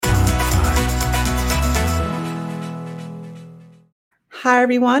Hi,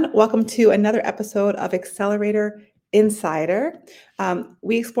 everyone. Welcome to another episode of Accelerator Insider.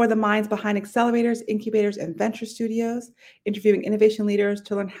 We explore the minds behind accelerators, incubators, and venture studios, interviewing innovation leaders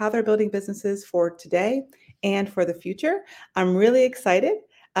to learn how they're building businesses for today and for the future. I'm really excited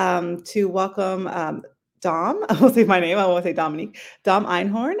to welcome Dom. I will say my name. I won't say Dominique. Dom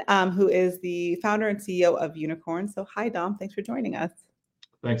Einhorn, who is the founder and CEO of Uniqorn. So hi, Dom. Thanks for joining us.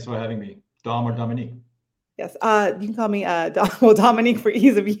 Thanks for having me. Dom or Dominique? Yes, you can call me Dominique for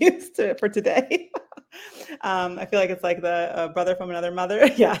ease of use for today. I feel like it's like the brother from another mother,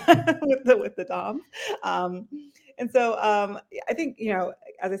 yeah, with the Doms. I think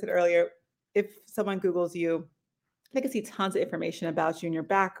as I said earlier, if someone Googles you, they can see tons of information about you and your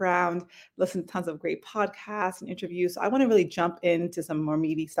background, listen to tons of great podcasts and interviews. So I want to really jump into some more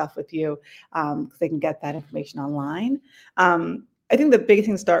meaty stuff with you because they can get that information online. I think the biggest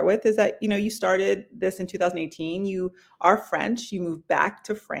thing to start with is that, you started this in 2018. You are French. You moved back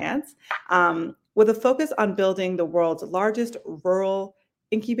to France with a focus on building the world's largest rural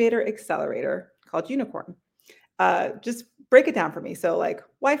incubator accelerator called Uniqorn. Just break it down for me. So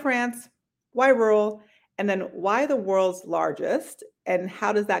why France? Why rural? And then why the world's largest? And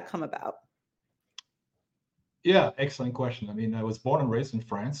how does that come about? Yeah, excellent question. I mean, I was born and raised in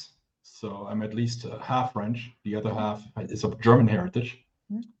France, so I'm at least half French. The other half is of German heritage.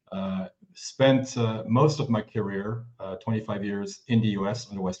 Spent most of my career, 25 years in the US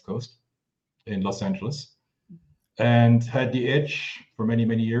on the West Coast, in Los Angeles, and had the itch for many,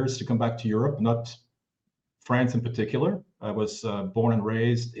 many years to come back to Europe, not France in particular. I was born and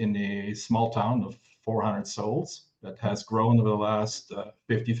raised in a small town of 400 souls that has grown over the last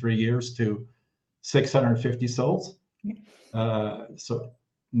 53 years to 650 souls. So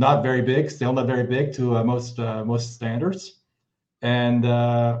not very big, still not very big to most standards. And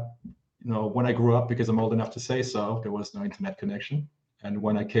when I grew up, because I'm old enough to say so, there was no internet connection. And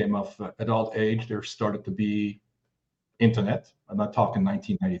when I came of adult age, there started to be internet. I'm not talking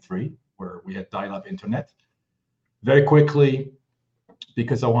 1993, where we had dial-up internet. Very quickly,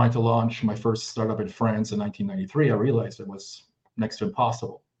 because I wanted to launch my first startup in France in 1993, I realized it was next to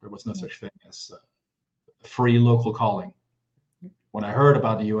impossible. There was no such thing as free local calling. When I heard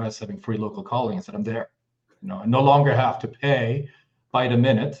about the US having free local calling, I said, I'm there. I no longer have to pay by the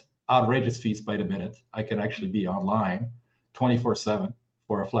minute, outrageous fees by the minute. I can actually be online 24/7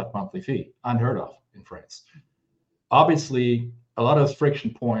 for a flat monthly fee, unheard of in France. Obviously, a lot of those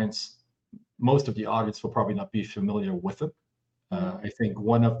friction points, most of the audience will probably not be familiar with it. I think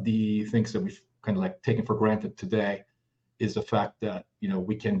one of the things that we've kind of taken for granted today is the fact that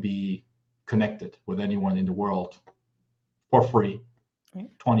we can be connected with anyone in the world for free,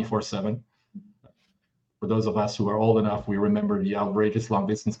 24/7. For those of us who are old enough, we remember the outrageous long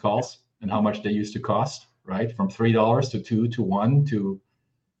distance calls and how much they used to cost, right? From $3 to $2 to $1 to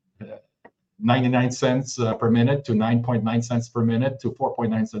 99 cents per minute to 9.9 cents per minute to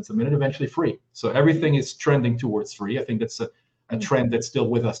 4.9 cents a minute, eventually free. So everything is trending towards free. I think that's a trend that's still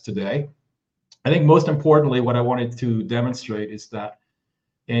with us today. I think most importantly, what I wanted to demonstrate is that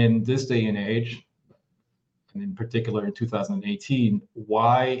in this day and age, and in particular in 2018,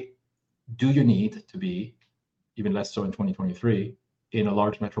 why do you need to be, even less so in 2023, in a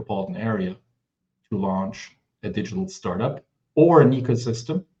large metropolitan area to launch a digital startup or an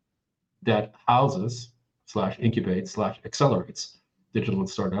ecosystem that houses / incubates / accelerates digital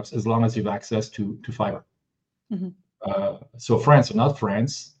startups, as long as you have access to fiber. So France or not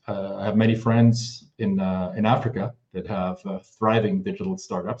France, I have many friends in Africa that have thriving digital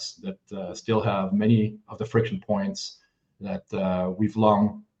startups that still have many of the friction points that we've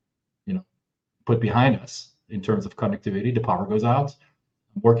long, put behind us in terms of connectivity. The power goes out.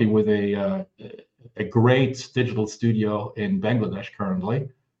 I'm working with a great digital studio in Bangladesh currently.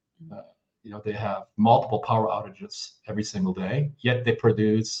 They have multiple power outages every single day, yet they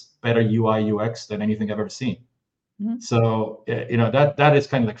produce better UI UX than anything I've ever seen. So, that is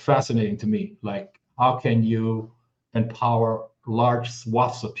kind of fascinating to me. How can you empower large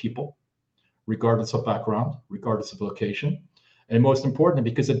swaths of people, regardless of background, regardless of location? And most importantly,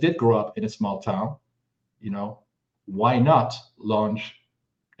 because I did grow up in a small town, why not launch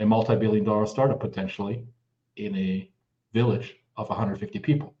a multi-billion-dollar startup potentially in a village of 150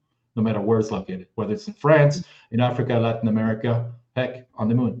 people, no matter where it's located, whether it's in France, in Africa, Latin America, heck, on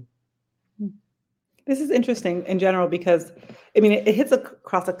the moon. This is interesting in general because, it hits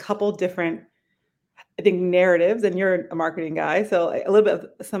across a couple different, I think, narratives, and you're a marketing guy, so a little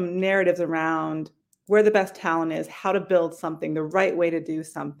bit of some narratives around where the best talent is, how to build something, the right way to do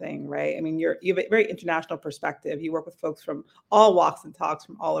something, right? You have a very international perspective. You work with folks from all walks and talks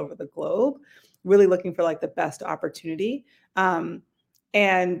from all over the globe, really looking for the best opportunity.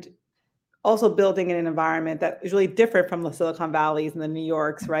 and also building in an environment that is really different from the Silicon Valleys and the New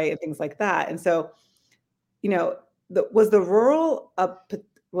Yorks, right, and things like that. And so, was the rural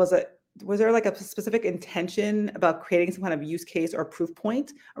was there like a specific intention about creating some kind of use case or proof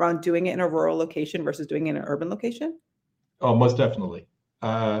point around doing it in a rural location versus doing it in an urban location? Oh, most definitely.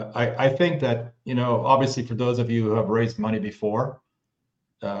 I think that, obviously for those of you who have raised money before,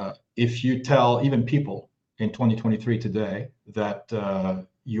 if you tell even people in 2023 today that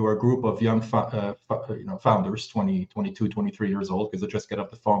you're a group of young founders, 20, 22, 23 years old, because I just got off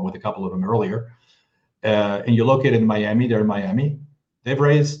the phone with a couple of them earlier, and you're located in Miami, they're in Miami, they've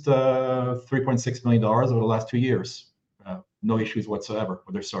raised $3.6 million over the last 2 years. No issues whatsoever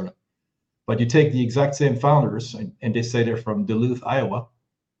with their startup. But you take the exact same founders and they say they're from Duluth, Iowa,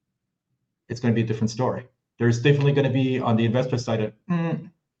 it's going to be a different story. There's definitely going to be on the investor side,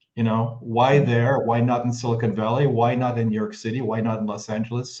 why there? Why not in Silicon Valley? Why not in New York City? Why not in Los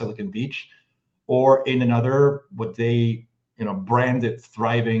Angeles, Silicon Beach, or in another, what they, branded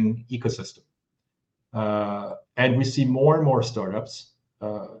thriving ecosystem? And we see more and more startups.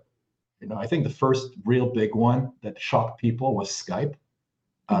 I think the first real big one that shocked people was Skype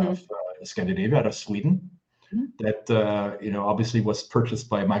out of Scandinavia, out of Sweden. That obviously was purchased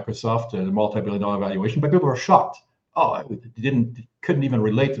by Microsoft at a multi-billion-dollar valuation, but people were shocked. Oh, couldn't even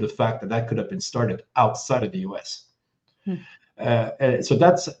relate to the fact that could have been started outside of the U.S.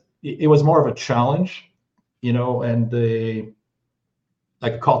 So it was more of a challenge, and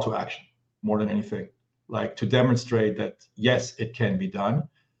like a call to action more than anything, like to demonstrate that yes, it can be done.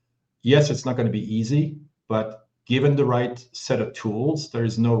 Yes, it's not going to be easy, but given the right set of tools,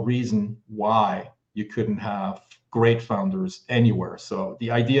 there's no reason why you couldn't have great founders anywhere. So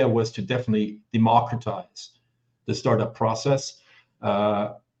the idea was to definitely democratize the startup process.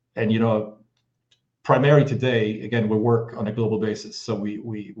 And primarily today, again, we work on a global basis. So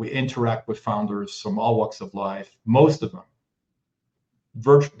we interact with founders from all walks of life. Most of them,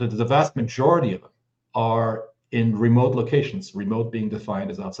 the vast majority of them, are in remote locations, remote being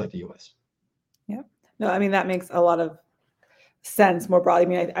defined as outside the US. Yeah. No, I mean, that makes a lot of sense more broadly. I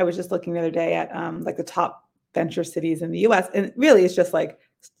mean, I was just looking the other day at like the top venture cities in the US, and really it's just like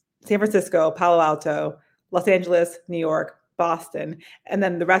San Francisco, Palo Alto, Los Angeles, New York, Boston, and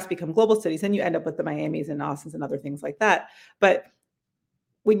then the rest become global cities. And you end up with the Miamis and Austins and other things like that. But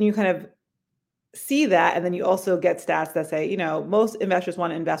when you kind of see that, and then you also get stats that say, most investors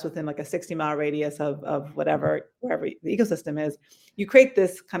want to invest within like a 60-mile radius of wherever the ecosystem is, you create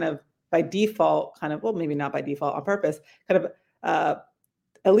this kind of by default, well, maybe not by default, on purpose, kind of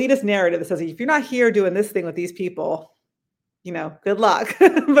elitist narrative that says, if you're not here doing this thing with these people, good luck.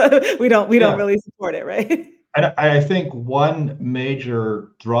 But we don't really support it, right? And I think one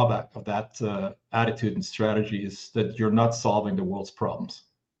major drawback of that attitude and strategy is that you're not solving the world's problems,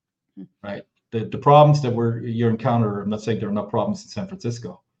 right? The problems that you encounter, I'm not saying there are not problems in San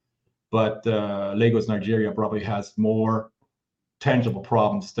Francisco, but Lagos, Nigeria probably has more tangible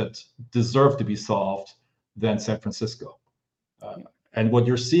problems that deserve to be solved than San Francisco. And what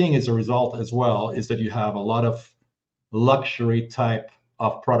you're seeing as a result as well is that you have a lot of luxury type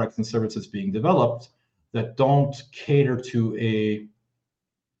of products and services being developed that don't cater to a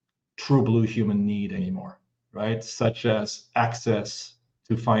true blue human need anymore, right? Such as access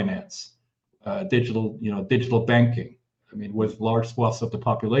to finance, digital banking. I mean, with large swaths of the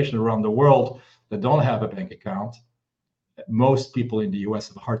population around the world that don't have a bank account, most people in the US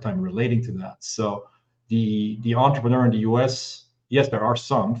have a hard time relating to that. So the entrepreneur in the US, yes, there are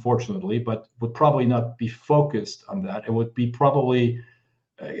some, fortunately, but would probably not be focused on that. It would be probably,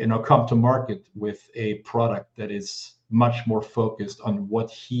 come to market with a product that is much more focused on what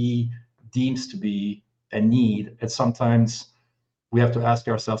he deems to be a need. And sometimes we have to ask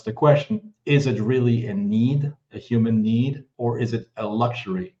ourselves the question, is it really a need, a human need, or is it a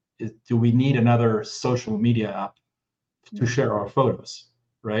luxury? Do we need another social media app to share our photos,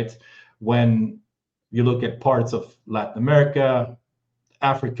 right? When you look at parts of Latin America,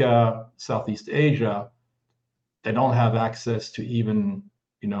 Africa, Southeast Asia, they don't have access to even,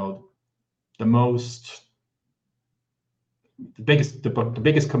 the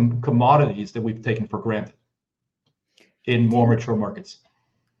biggest commodities that we've taken for granted in more mature markets.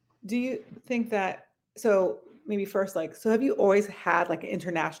 Do you think that, so maybe first, so have you always had like an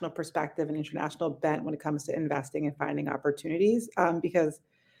international perspective and international bent when it comes to investing and finding opportunities? Because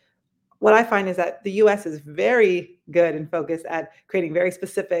what I find is that the US is very good and focused at creating very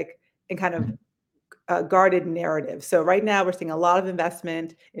specific and kind of guarded narrative. So right now we're seeing a lot of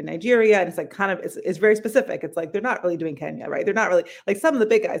investment in Nigeria, and it's like it's very specific. It's like they're not really doing Kenya, right? They're not really, like some of the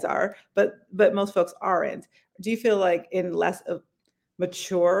big guys are, but most folks aren't. Do you feel like in less of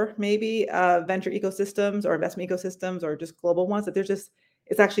mature maybe venture ecosystems or investment ecosystems or just global ones, that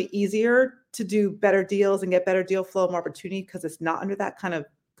it's actually easier to do better deals and get better deal flow, more opportunity because it's not under that kind of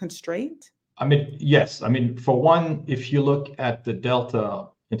constraint? I mean, yes. I mean, for one, if you look at the delta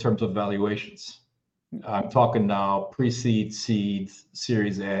in terms of valuations, I'm talking now pre-seed, seed,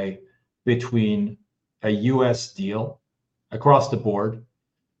 Series A, between a US deal across the board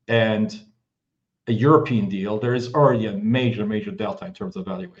and a European deal, there is already a major, major delta in terms of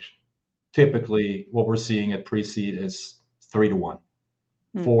valuation. Typically, what we're seeing at pre-seed is 3-1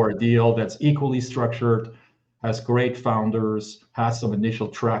 for a deal that's equally structured, has great founders, has some initial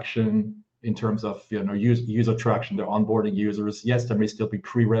traction in terms of user traction, they're onboarding users. Yes, there may still be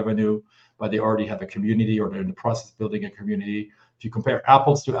pre-revenue, but they already have a community or they're in the process of building a community. If you compare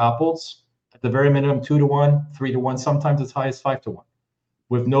apples to apples, at the very minimum, 2-1, 3-1, sometimes as high as 5-1,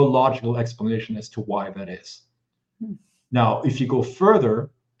 with no logical explanation as to why that is. Now, if you go further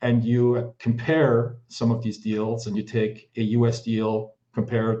and you compare some of these deals and you take a US deal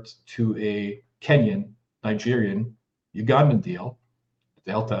compared to a Kenyan, Nigerian, Ugandan deal,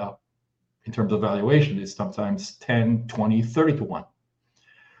 the delta in terms of valuation is sometimes 10, 20, 30-1.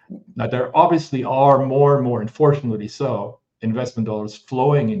 Now, there obviously are more and more, unfortunately so, investment dollars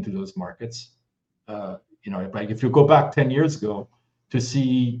flowing into those markets. Like if you go back 10 years ago to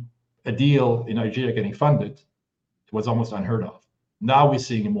see a deal in Nigeria getting funded, it was almost unheard of. Now we're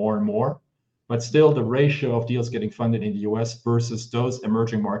seeing more and more, but still the ratio of deals getting funded in the US versus those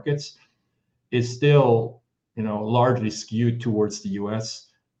emerging markets is still, largely skewed towards the US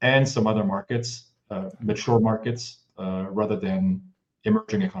and some other markets, mature markets, rather than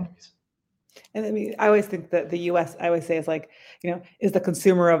emerging economies. And I mean, I always think that the US, I always say, is like, is the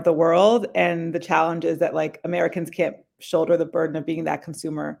consumer of the world. And the challenge is that like Americans can't shoulder the burden of being that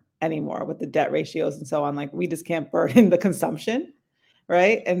consumer anymore with the debt ratios and so on. Like we just can't burden the consumption.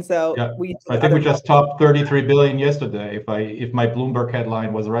 Right. And so I think we just topped 33 billion yesterday, if my Bloomberg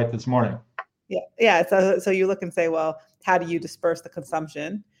headline was right this morning. Yeah. So you look and say, well, how do you disperse the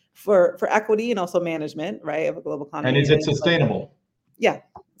consumption for equity and also management, right, of a global economy? And is it sustainable?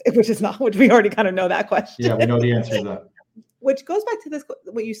 Which is not, which we already kind of know that question. Yeah, we know the answer to that. Which goes back to this,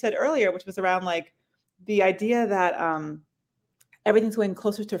 what you said earlier, which was around like the idea that everything's going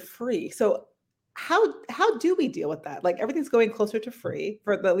closer to free. So how do we deal with that? Like everything's going closer to free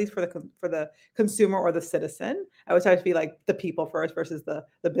at least for the consumer or the citizen. I always try to be like the people first versus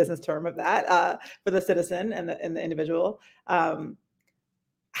the business term of that for the citizen and the individual.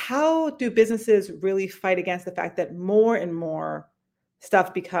 How do businesses really fight against the fact that more and more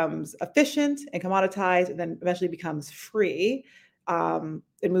stuff becomes efficient and commoditized and then eventually becomes free?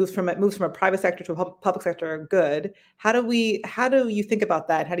 It moves from a private sector to a public sector good. How do you think about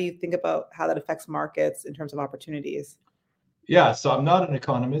that? How do you think about how that affects markets in terms of opportunities? Yeah, so I'm not an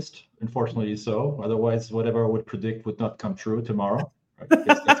economist, unfortunately so. Otherwise, whatever I would predict would not come true tomorrow. Right?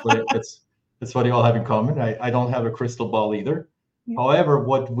 That's what you all have in common. I don't have a crystal ball either. Yeah. However,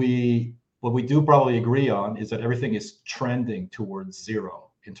 what we do probably agree on is that everything is trending towards zero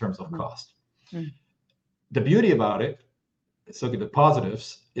in terms of cost. Mm-hmm. The beauty about it, let's look at the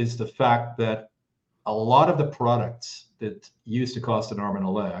positives, is the fact that a lot of the products that used to cost an arm and a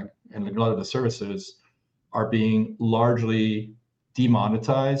leg, and a lot of the services are being largely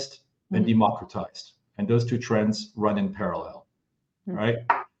demonetized and democratized. And those two trends run in parallel, right?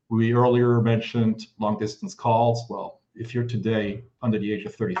 We earlier mentioned long distance calls. Well, if you're today under the age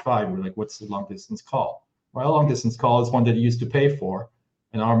of 35, we're like, what's the long distance call? Well, a long distance call is one that you used to pay for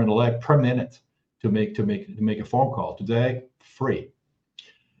an arm and a leg per minute to make a phone call. Today, free.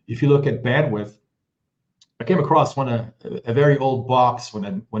 If you look at bandwidth, I came across a very old box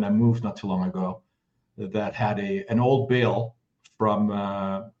when I moved not too long ago that had an old bill from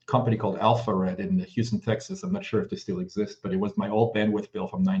a company called Alphared in Houston, Texas. I'm not sure if they still exist, but it was my old bandwidth bill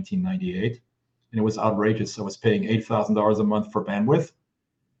from 1998. And it was outrageous. I was paying $8,000 a month for bandwidth.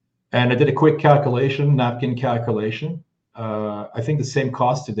 And I did a quick napkin calculation. I think the same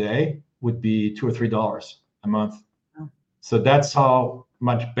cost today would be $2 or $3 a month. Oh. So that's how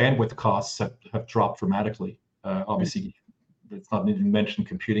much bandwidth costs have dropped dramatically. Obviously, it's not even mentioned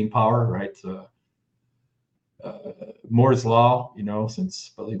computing power, right? Moore's law,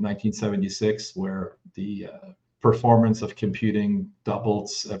 since I believe 1976, where the performance of computing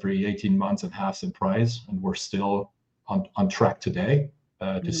doubles every 18 months and halves in price, and we're still on track today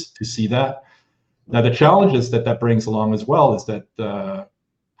to see that. Now, the challenges that brings along as well is that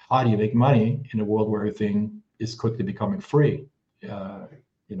how do you make money in a world where everything is quickly becoming free? And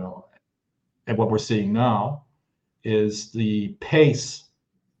what we're seeing now is the pace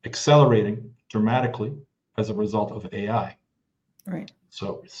accelerating dramatically as a result of AI. Right.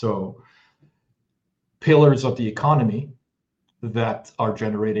 So pillars of the economy that are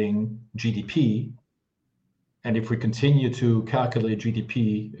generating GDP, and if we continue to calculate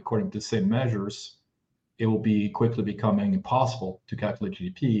GDP according to the same measures, it will be quickly becoming impossible to calculate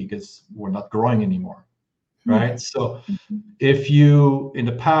GDP because we're not growing anymore, right? So if you, in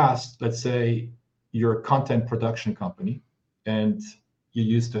the past, let's say you're a content production company and you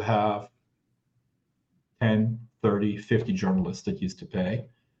used to have 10, 30, 50 journalists that used to pay,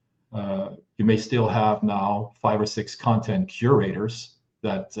 you may still have now 5 or 6 content curators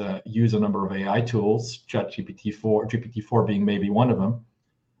that use a number of AI tools, ChatGPT-4, GPT-4 being maybe one of them.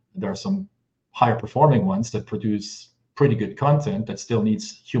 There are some higher performing ones that produce pretty good content that still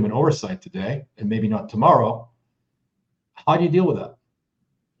needs human oversight today and maybe not tomorrow. How do you deal with that?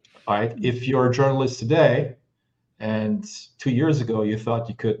 All right. If you're a journalist today and 2 years ago you thought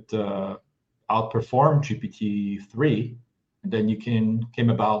you could outperform GPT-3, and then you came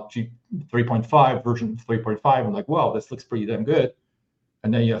about 3.5, version 3.5, and like, well, this looks pretty damn good.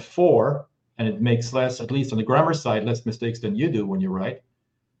 And then you have 4, and it makes less, at least on the grammar side, less mistakes than you do when you write.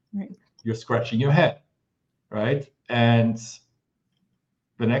 Right. You're scratching your head, right? And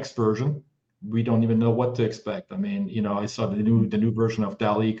the next version, we don't even know what to expect. I mean, I saw the new version of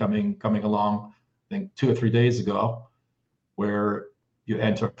DALL-E coming along, I think 2 or 3 days ago, where you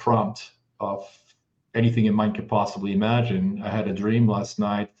enter a prompt of anything your mind could possibly imagine. I had a dream last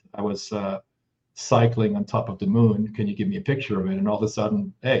night. I was cycling on top of the moon. Can you give me a picture of it? And all of a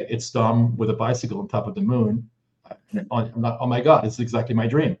sudden, hey, it's Dom with a bicycle on top of the moon. Oh my God, it's exactly my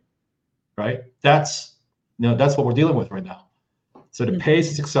dream, right? That's what we're dealing with right now. So the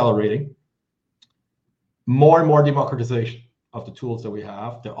pace is accelerating. More and more democratization of the tools that we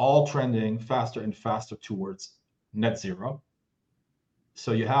have. They're all trending faster and faster towards net zero.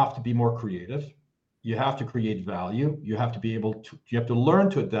 So you have to be more creative. You have to create value. You have to learn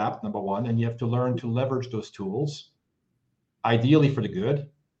to adapt, number one, and you have to learn to leverage those tools, ideally for the good,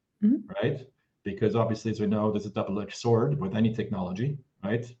 right? Because obviously, as we know, there's a double-edged sword with any technology,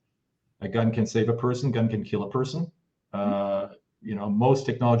 right? A gun can save a person, gun can kill a person. Most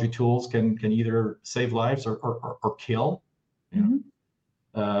technology tools can either save lives or kill.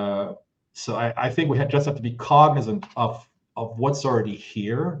 So I think we just have to be cognizant of what's already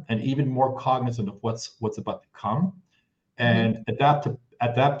here, and even more cognizant of what's about to come. And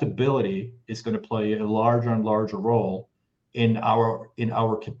adaptability is going to play a larger and larger role in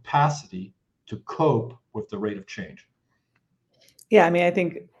our capacity to cope with the rate of change. Yeah, I mean, I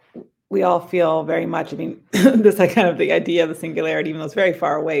think we all feel very much, this kind of the idea of the singularity, even though it's very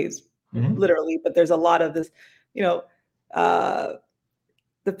far away, literally, but there's a lot of this, the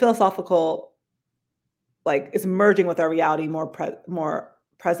philosophical, is merging with our reality more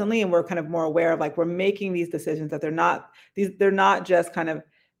presently, and we're kind of more aware of we're making these decisions that they're not just kind of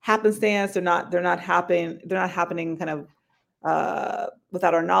happenstance. They're not happening kind of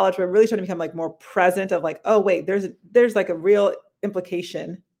without our knowledge. We're really trying to become more present of oh wait, there's a real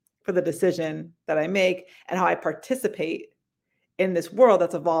implication for the decision that I make and how I participate in this world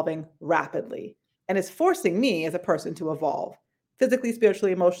that's evolving rapidly, and it's forcing me as a person to evolve physically,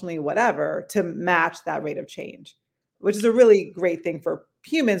 spiritually, emotionally, whatever, to match that rate of change, which is a really great thing for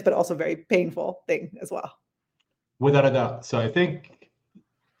humans, but also very painful thing as well. Without a doubt. So I think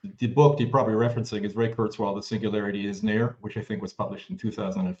the book you're probably referencing is Ray Kurzweil, The Singularity is Near, which I think was published in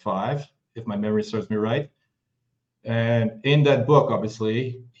 2005, if my memory serves me right. And in that book,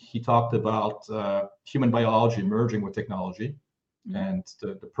 obviously, he talked about human biology merging with technology, and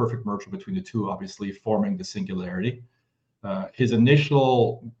the perfect merger between the two, obviously, forming the singularity. His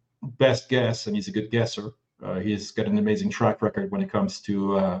initial best guess, and he's a good guesser, he's got an amazing track record when it comes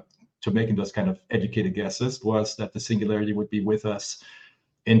to making those kind of educated guesses, was that the singularity would be with us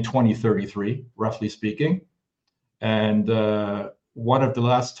in 2033, roughly speaking. And one of the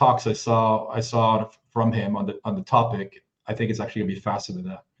last talks I saw from him on the topic, I think it's actually going to be faster than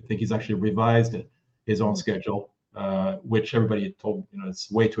that. I think he's actually revised his own schedule, which everybody told,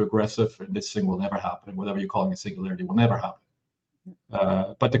 it's way too aggressive, and this thing will never happen. Whatever you're calling a singularity will never happen.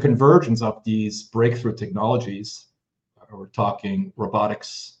 But the convergence of these breakthrough technologies, we're talking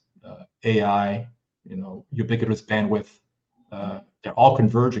robotics, AI, ubiquitous bandwidth, they're all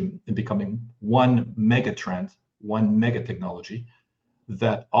converging and becoming one mega trend, one mega technology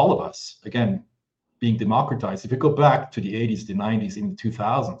that all of us, again, being democratized. If you go back to the 80s, the 90s, in the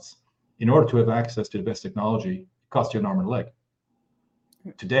 2000s, in order to have access to the best technology, it cost you an arm and a leg.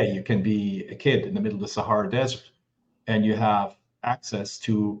 Today, you can be a kid in the middle of the Sahara Desert, and you have access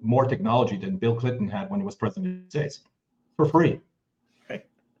to more technology than Bill Clinton had when he was president of the United States, for free.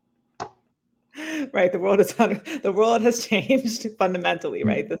 right? The world has changed fundamentally,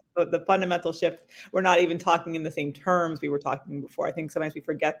 right? The fundamental shift. We're not even talking in the same terms we were talking before. I think sometimes we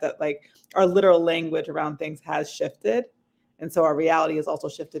forget that like our literal language around things has shifted, and so our reality has also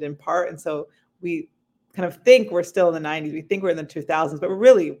shifted in part. And so we kind of think we're still in the 90s. We think we're in the 2000s, but we're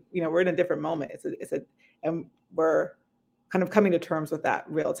really, we're in a different moment. And we're kind of coming to terms with that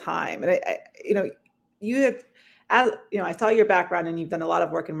real time. And you have, as I saw your background and you've done a lot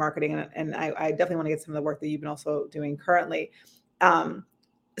of work in marketing, and I definitely want to get some of the work that you've been also doing currently. So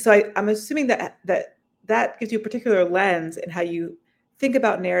I'm assuming that gives you a particular lens in how you think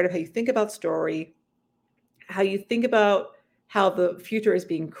about narrative, how you think about story, how you think about how the future is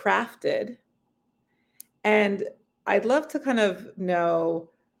being crafted. And I'd love to kind of know,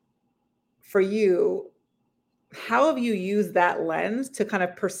 for you, how have you used that lens to kind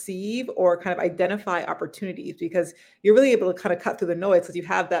of perceive or kind of identify opportunities? Because you're really able to kind of cut through the noise because you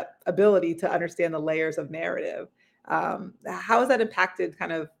have that ability to understand the layers of narrative. How has that impacted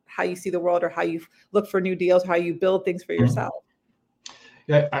kind of how you see the world, or how you look for new deals, how you build things for yourself?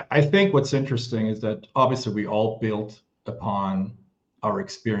 Yeah, I think what's interesting is that obviously we all built upon our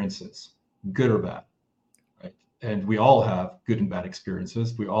experiences, good or bad, right? And we all have good and bad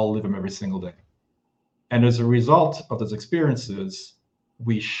experiences. We all live them every single day. And as a result of those experiences,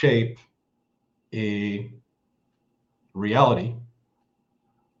 we shape a reality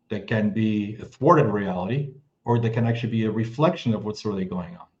that can be a thwarted reality, or that can actually be a reflection of what's really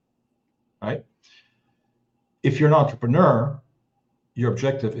going on, right? If you're an entrepreneur, your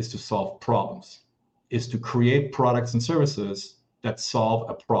objective is to solve problems, is to create products and services that solve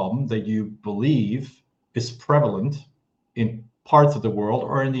a problem that you believe is prevalent in parts of the world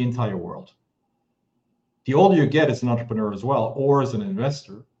or in the entire world. The older you get as an entrepreneur as well, or as an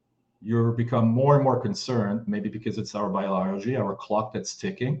investor, you become more and more concerned, maybe because it's our biology, our clock that's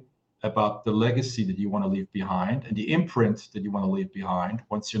ticking, about the legacy that you want to leave behind and the imprint that you want to leave behind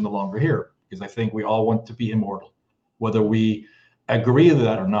once you're no longer here. Because I think we all want to be immortal, whether we agree to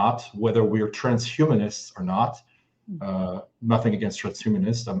that or not, whether we're transhumanists or not. Nothing against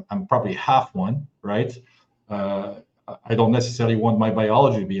transhumanists. I'm probably half one, right? I don't necessarily want my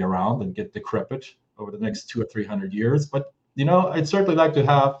biology to be around and get decrepit over the next 200 or 300 years, but I'd certainly like to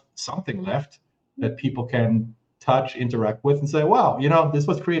have something left that people can touch, interact with, and say, wow, this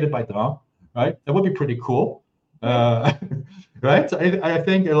was created by Dom, right? That would be pretty cool, right? I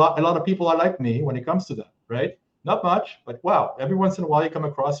think a lot of people are like me when it comes to that, right? Not much, but wow, every once in a while you come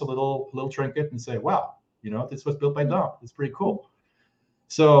across a little trinket and say, wow, this was built by Dom. It's pretty cool.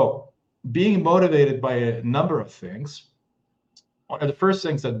 So being motivated by a number of things, one of the first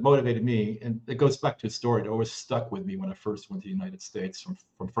things that motivated me, and it goes back to a story that always stuck with me when I first went to the United States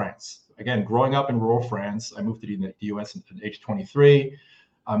from France. Again, growing up in rural France, I moved to the US at age 23.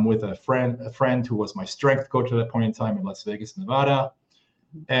 I'm with a friend who was my strength coach at that point in time in Las Vegas, Nevada.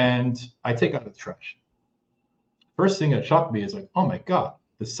 And I take out the trash. First thing that shocked me is like, oh my God,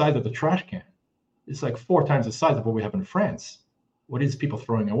 the size of the trash can is like 4 times the size of what we have in France. What is people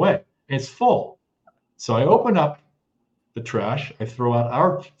throwing away? And it's full. So I open up the trash, I throw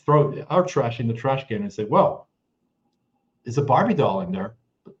our trash in the trash can and say, well, there's a Barbie doll in there.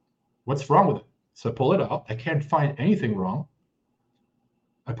 What's wrong with it? So I pull it out. I can't find anything wrong.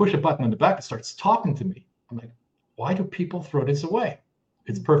 I push a button on the back. It starts talking to me. I'm like, why do people throw this away?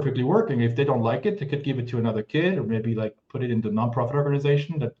 It's perfectly working. If they don't like it, they could give it to another kid, or maybe like put it into a nonprofit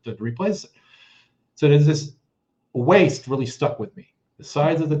organization that replaces it. So there's this waste really stuck with me. The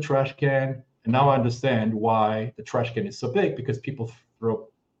size of the trash can. And now I understand why the trash can is so big, because people throw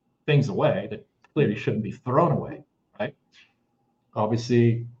things away that clearly shouldn't be thrown away, right?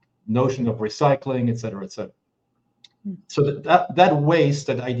 Obviously, notion of recycling, et cetera, et cetera. So that waste,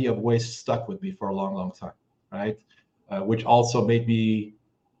 that idea of waste stuck with me for a long, long time, right? Which also made me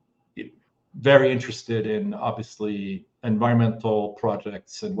very interested in, obviously, environmental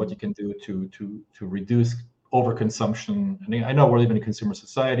projects and what you can do to reduce overconsumption. I mean, I know we're living in a consumer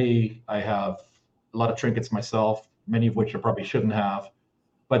society. I have a lot of trinkets myself, many of which I probably shouldn't have,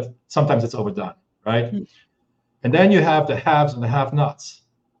 but sometimes it's overdone, right? And then you have the haves and the have-nots.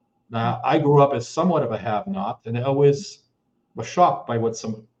 Now, I grew up as somewhat of a have-not, and I always was shocked by what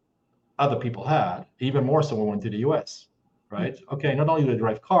some other people had, even more so when we went to the US, right? Okay, not only do they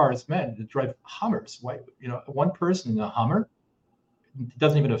drive cars, man, they drive Hummers. Why? One person in a Hummer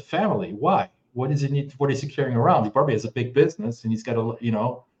doesn't even have a family. Why? What does he need? What is he carrying around? He probably has a big business and he's got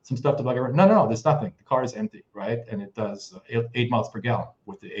some stuff to lug around. No, there's nothing. The car is empty, right? And it does 8 miles per gallon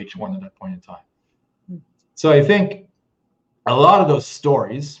with the H1 at that point in time. So I think a lot of those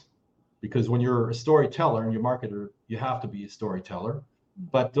stories, because when you're a storyteller and you're a marketer, you have to be a storyteller.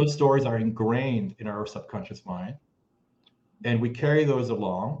 but those stories are ingrained in our subconscious mind, and we carry those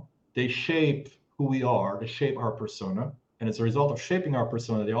along. They shape who we are, they shape our persona, and as a result of shaping our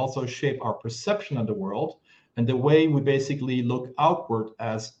persona, they also shape our perception of the world and the way we basically look outward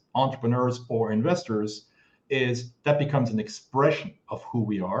as entrepreneurs or investors. Is that becomes an expression of who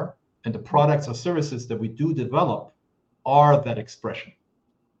we are, and the products or services that we do develop are that expression.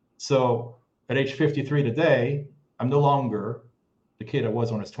 So at age 53 today, I'm no longer the kid I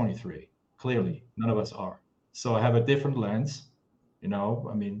was when I was 23. Clearly, none of us are. So I have a different lens. I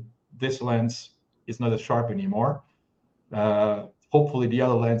mean, this lens is not as sharp anymore. Hopefully, the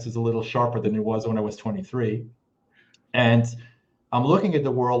other lens is a little sharper than it was when I was 23. And I'm looking at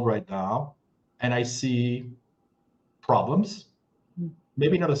the world right now, and I see problems,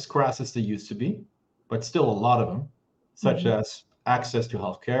 maybe not as crass as they used to be, but still a lot of them, such as access to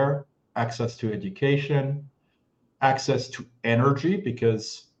healthcare, access to education, access to energy,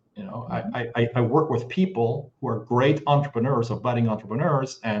 because I work with people who are great entrepreneurs or budding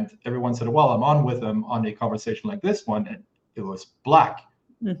entrepreneurs, and everyone said, well, I'm on with them on a conversation like this one, and it was black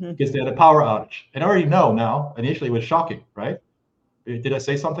because they had a power outage. And I already know now, initially it was shocking, right? Did I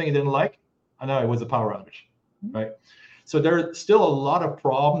say something you didn't like? I know it was a power outage, right? So there are still a lot of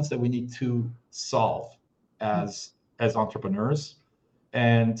problems that we need to solve as entrepreneurs.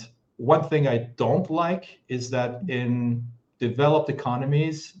 And one thing I don't like is that in developed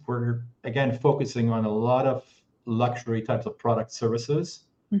economies, we're again focusing on a lot of luxury types of product services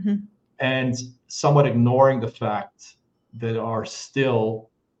and somewhat ignoring the fact that there are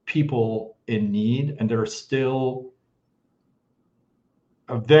still people in need, and there are still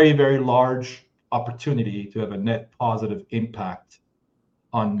a very, very large opportunity to have a net positive impact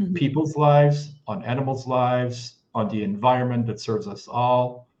on people's lives, on animals' lives, on the environment that serves us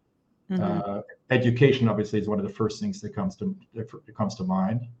all. Education, obviously, is one of the first things that comes to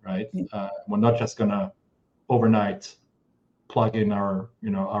mind, right? We're not just gonna overnight plug in our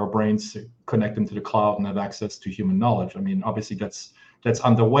brains, connect them to the cloud, and have access to human knowledge. I mean, obviously, that's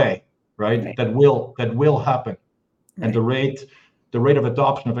underway, right? That will happen, and the rate of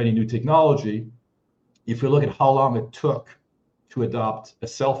adoption of any new technology. If you look at how long it took to adopt a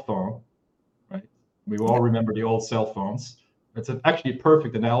cell phone, right? We all remember the old cell phones. It's actually a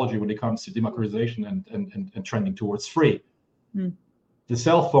perfect analogy when it comes to democratization and trending towards free. The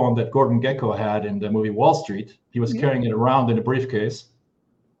cell phone that Gordon Gekko had in the movie Wall Street, he was carrying it around in a briefcase.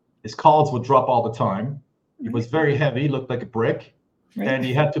 His calls would drop all the time. It was very heavy, looked like a brick, and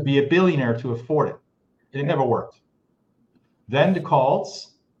he had to be a billionaire to afford it. And it never worked. Then the calls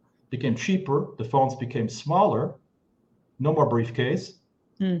became cheaper, the phones became smaller, no more briefcase,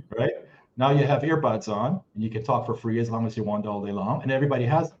 right? Now you have earbuds on, and you can talk for free as long as you want all day long, and everybody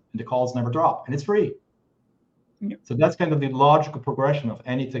has them, and the calls never drop, and it's free. So that's kind of the logical progression of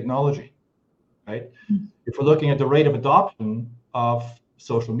any technology, right? If we're looking at the rate of adoption of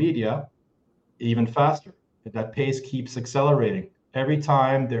social media, even faster. That pace keeps accelerating. Every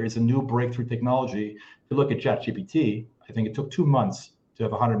time there is a new breakthrough technology, if you look at ChatGPT, I think it took 2 months to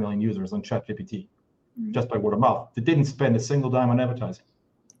have 100 million users on ChatGPT, just by word of mouth. They didn't spend a single dime on advertising.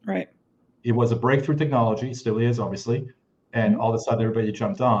 Right. It was a breakthrough technology, still is, obviously. And all of a sudden, everybody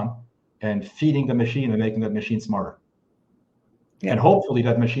jumped on and feeding the machine and making that machine smarter. And hopefully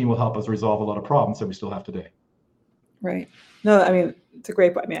that machine will help us resolve a lot of problems that we still have today. Right. No, I mean, it's a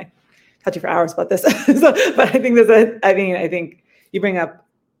great point. I mean, I touch you for hours about this, but I think I think you bring up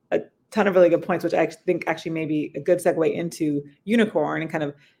a ton of really good points, which I think actually may be a good segue into Uniqorn and kind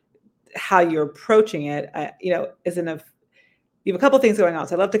of how you're approaching it. You have a couple of things going on.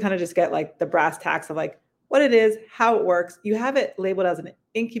 So I'd love to kind of just get like the brass tacks of like what it is, how it works. You have it labeled as an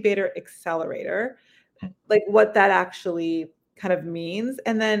incubator accelerator, like what that actually kind of means.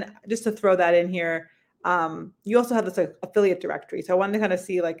 And then just to throw that in here, you also have this affiliate directory. So I wanted to kind of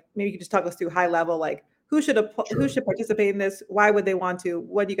see, like, maybe you could just talk us through high level, like who should participate in this? Why would they want to?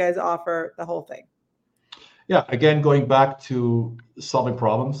 What do you guys offer? The whole thing. Yeah, again, going back to solving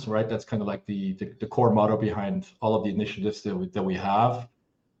problems, right? That's kind of like the core motto behind all of the initiatives that we have.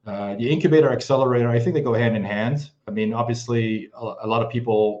 The incubator accelerator, I think they go hand in hand. I mean, obviously, a lot of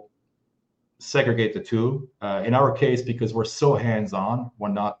people segregate the two. In our case, because we're so hands-on, we're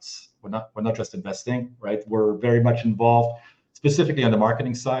not just investing, right? We're very much involved, specifically on the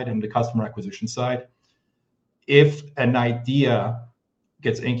marketing side and the customer acquisition side. If an idea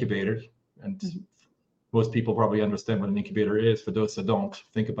gets incubated, and most people probably understand what an incubator is. For those that don't,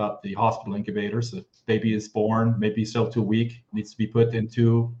 think about the hospital incubators. The baby is born, maybe still too weak, needs to be put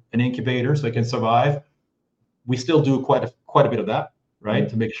into an incubator so it can survive. We still do quite a bit of that, right?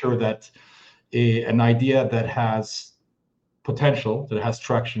 To make sure that an idea that has potential, that has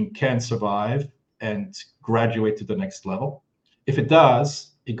traction, can survive and graduate to the next level. If it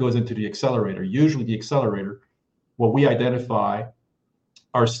does, it goes into the accelerator. Usually the accelerator, what we identify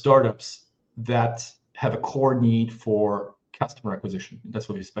are startups that have a core need for customer acquisition. That's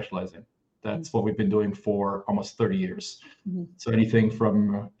what we specialize in. That's what we've been doing for almost 30 years. Mm-hmm. So anything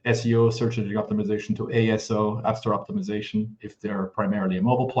from SEO, search engine optimization, to ASO, app store optimization, if they're primarily a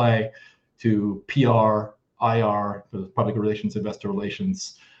mobile play, to PR, IR, public relations, investor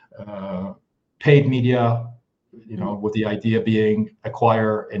relations, paid media, with the idea being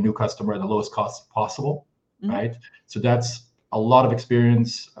acquire a new customer at the lowest cost possible, right? So that's a lot of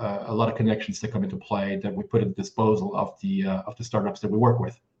experience, a lot of connections that come into play that we put at the disposal of the startups that we work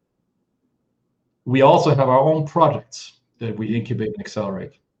with. We also have our own projects that we incubate and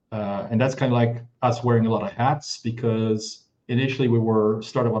accelerate. And that's kind of like us wearing a lot of hats, because initially we were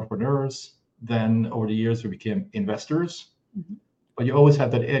startup entrepreneurs. Then over the years, we became investors. Mm-hmm. But you always have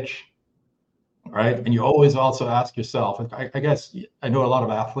that itch, right? And you always also ask yourself, I guess I know a lot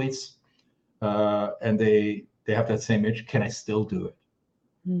of athletes, and they have that same itch. Can I still do it?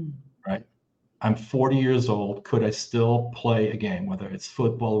 Right? I'm 40 years old. Could I still play a game, whether it's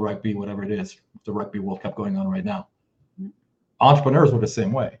football, rugby, whatever it is, the Rugby World Cup going on right now? Entrepreneurs were the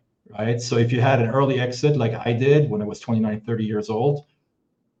same way, right? So if you had an early exit like I did when I was 29, 30 years old,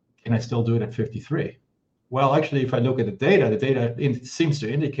 can I still do it at 53? Well, actually, if I look at the data seems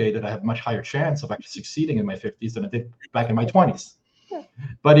to indicate that I have much higher chance of actually succeeding in my 50s than I did back in my 20s. Yeah.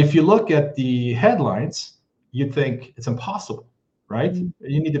 But if you look at the headlines, you'd think it's impossible, right? You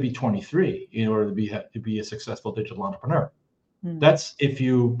need to be 23 in order to be a successful digital entrepreneur. That's if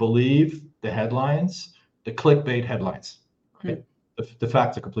you believe the headlines, the clickbait headlines. Right? The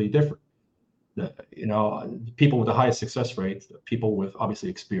facts are completely different. The people with the highest success rate, people with obviously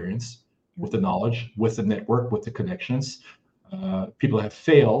experience, with the knowledge, with the network, with the connections, people have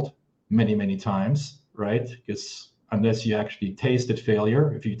failed many, many times, right? Because unless you actually tasted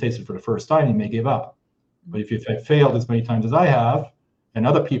failure, if you taste it for the first time, you may give up. But if you've failed as many times as I have, and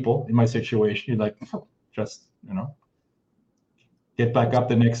other people in my situation, you're like, just, get back up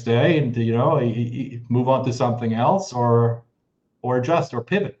the next day and, move on to something else or adjust or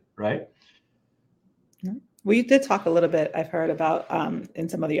pivot, right? Well, you did talk a little bit, I've heard about in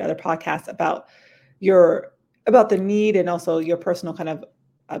some of the other podcasts about the need and also your personal kind of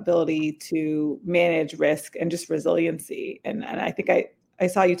ability to manage risk and just resiliency. And I think I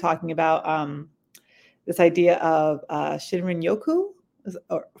saw you talking about this idea of Shinrin-yoku,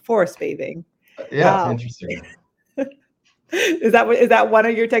 or forest bathing. Yeah, interesting. Is that one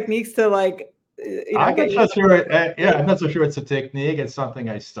of your techniques to like? I'm not so sure. I'm not so sure it's a technique. It's something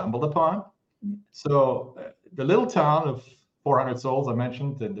I stumbled upon. So the little town of 400 souls I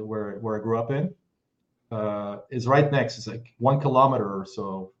mentioned, and where I grew up in, is right next. It's like 1 kilometer or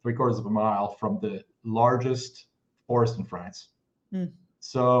so, 3/4 of a mile from the largest forest in France.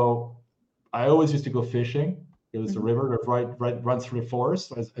 So I always used to go fishing. It was a river that runs through the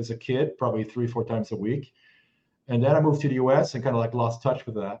forest as a kid, probably 3-4 times a week. And then I moved to the US and kind of like lost touch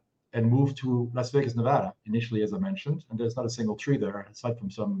with that and moved to Las Vegas, Nevada, initially, as I mentioned. And there's not a single tree there, aside from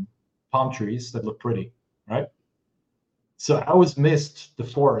some palm trees that look pretty, right? So I always missed the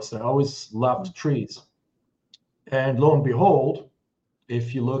forest. I always loved trees. And lo and behold,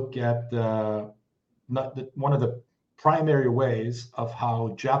 if you look at one of the primary ways of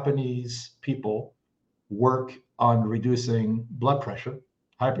how Japanese people work on reducing blood pressure,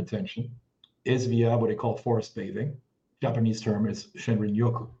 hypertension, is via what they call forest bathing. Japanese term is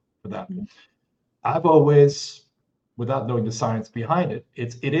Shinrin-yoku for that. I've always, without knowing the science behind it,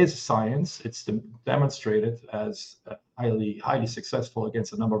 it is science. It's demonstrated as highly successful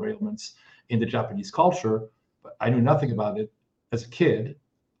against a number of ailments in the Japanese culture. But I knew nothing about it as a kid.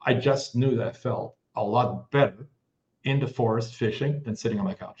 I just knew that I felt a lot better in the forest fishing than sitting on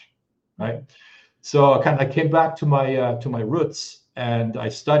my couch, right? So I came back to my roots, and I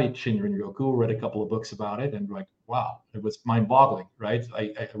studied Shinrin-yoku, read a couple of books about it, and like, wow, it was mind-boggling, right?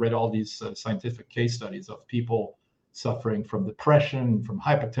 I read all these scientific case studies of people suffering from depression, from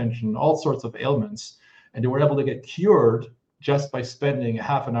hypertension, all sorts of ailments, and they were able to get cured just by spending a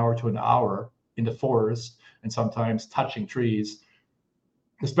half an hour to an hour in the forest and sometimes touching trees.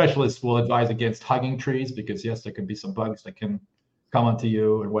 The specialists will advise against hugging trees because, yes, there can be some bugs that can come onto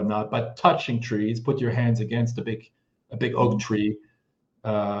you and whatnot, but touching trees, put your hands against a big oak tree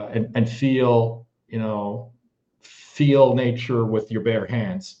and feel nature with your bare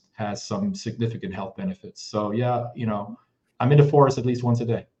hands has some significant health benefits. So yeah, I'm in the forest at least once a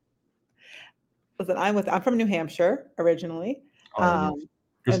day. Listen, I'm from New Hampshire originally. You're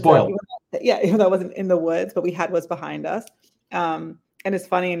spoiled. So, even though I wasn't in the woods, but we had woods behind us. And it's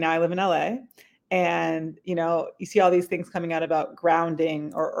funny, now I live in LA, and you see all these things coming out about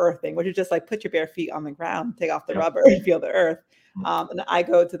grounding or earthing, which is just like put your bare feet on the ground, take off the rubber and feel the earth. And I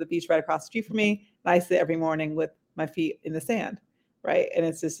go to the beach right across the street from me, and I sit every morning with my feet in the sand, right? And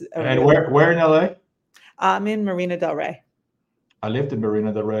it's just and where in LA? I'm in Marina Del Rey. I lived in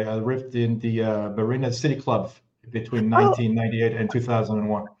Marina Del Rey. I lived in the Marina City Club between 1998 and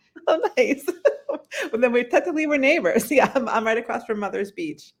 2001. Oh, nice. Well, then we technically were neighbors. Yeah, I'm right across from Mother's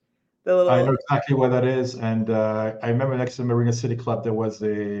Beach. I know exactly where that is, and I remember next to the Marina City Club there was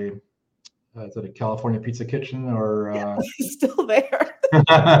is it a California Pizza Kitchen or? Yeah, it's still there.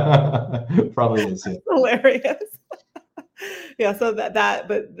 Probably is. Yeah. Hilarious. Yeah. So but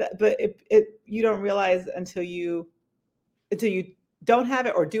you don't realize until you don't have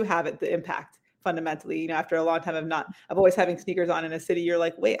it or do have it, the impact fundamentally. After a long time of always having sneakers on in a city, you're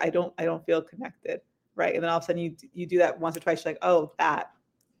like, wait, I don't feel connected, right? And then all of a sudden you do that once or twice, you're like, oh, that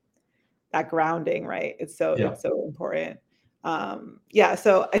grounding, right? It's so important.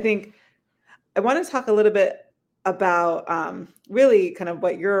 So I think I want to talk a little bit about really kind of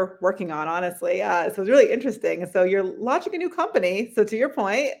what you're working on, honestly. So it's really interesting. So you're launching a new company. So to your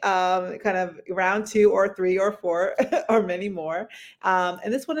point, kind of round 2 or 3 or 4 or many more.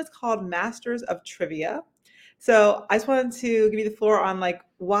 And this one is called Masters of Trivia. So I just wanted to give you the floor on like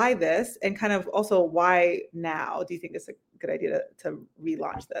why this, and kind of also why now do you think it's a good idea to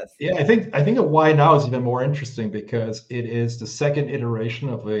relaunch this? Yeah, I think the why now is even more interesting because it is the second iteration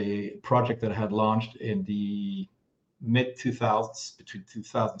of a project that I had launched in the mid 2000s, between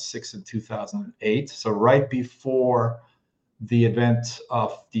 2006 and 2008. So right before the advent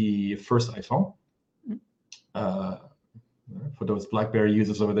of the first iPhone. For those BlackBerry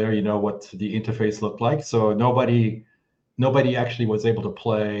users over there, you know what the interface looked like. So nobody actually was able to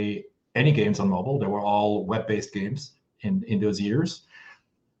play any games on mobile. They were all web-based games in those years.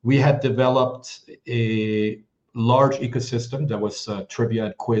 We had developed a large ecosystem that was trivia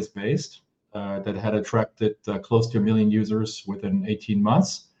and quiz based that had attracted close to 1 million users within 18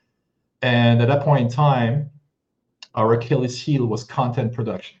 months. And at that point in time, our Achilles heel was content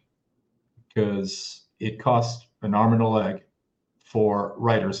production because it cost an arm and a leg for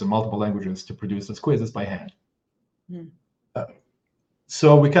writers in multiple languages to produce those quizzes by hand.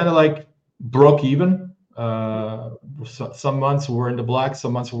 So we kind of like broke even. Some months we were in the black,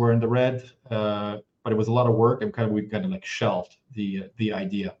 some months we were in the red, but it was a lot of work, and we kind of like shelved the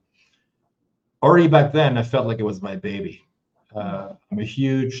idea. Already back then, I felt like it was my baby. I'm a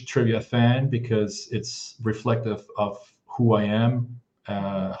huge trivia fan because it's reflective of who I am,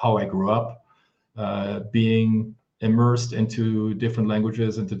 how I grew up, being immersed into different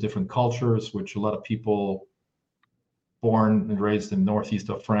languages, into different cultures, which a lot of people born and raised in the northeast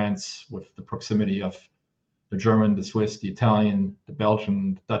of France, with the proximity of the German, the Swiss, the Italian, the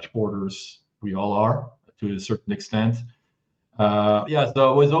Belgian, the Dutch borders, we all are to a certain extent. So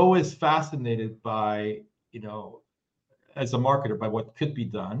I was always fascinated by, as a marketer, by what could be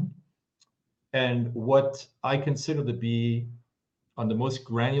done and what I consider to be, on the most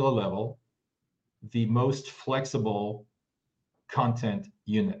granular level, the most flexible content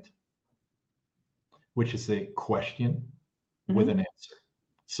unit, which is a question with an answer.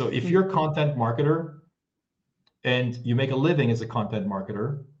 So if you're a content marketer and you make a living as a content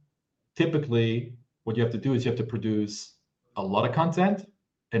marketer, typically what you have to do is you have to produce a lot of content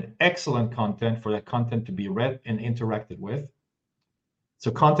and excellent content for that content to be read and interacted with.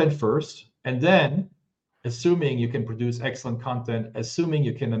 So content first, and then assuming you can produce excellent content, assuming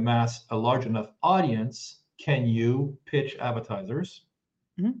you can amass a large enough audience, can you pitch advertisers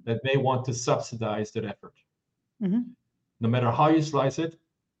that may want to subsidize that effort? No matter how you slice it,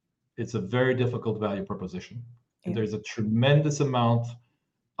 it's a very difficult value proposition. And there's a tremendous amount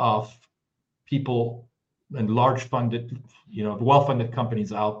of people and large funded, well-funded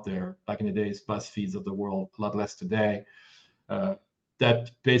companies out there, back in the days, BuzzFeeds of the world, a lot less today,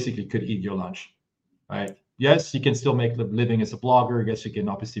 that basically could eat your lunch, right? Yes, you can still make a living as a blogger. Yes, you can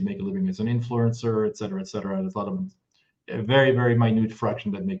obviously make a living as an influencer, et cetera, et cetera. There's a lot of a very, very minute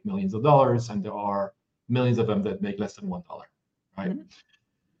fraction that make millions of dollars, and there are millions of them that make less than $1, right?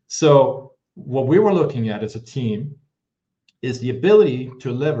 So what we were looking at as a team is the ability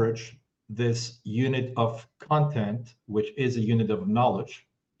to leverage this unit of content, which is a unit of knowledge.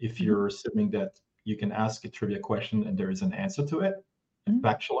 If you're assuming that you can ask a trivia question and there is an answer to it, a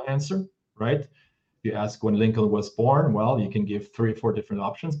factual answer, right? If you ask when Lincoln was born, well, you can give 3 or 4 different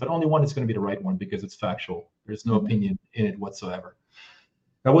options, but only one is going to be the right one because it's factual. There's no opinion in it whatsoever.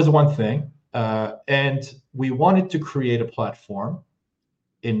 That was one thing. And we wanted to create a platform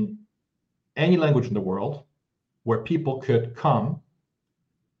in any language in the world where people could come,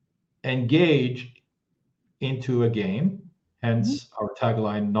 engage into a game, hence our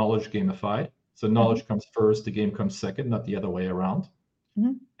tagline, knowledge gamified. So knowledge comes first, the game comes second, not the other way around.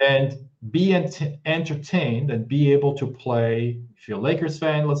 And be entertained and be able to play. If you're a Lakers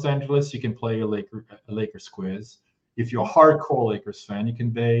fan in Los Angeles, you can play a Lakers quiz. If you're a hardcore Lakers fan, you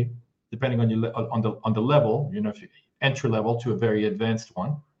can play, depending on the level, you know, if you entry level to a very advanced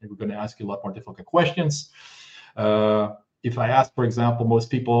one. And we're going to ask you a lot more difficult questions. If I ask, for example, most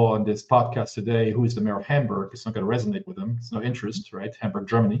people on this podcast today, who is the mayor of Hamburg, it's not going to resonate with them. It's no interest, right? Hamburg,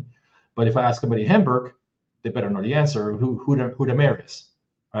 Germany. But if I ask somebody Hamburg, they better know the answer, who the mayor is,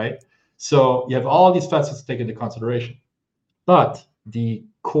 right? So you have all these facets to take into consideration. But the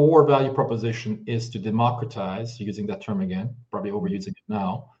core value proposition is to democratize, using that term again, probably overusing it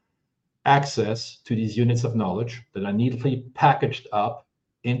now, access to these units of knowledge that are neatly packaged up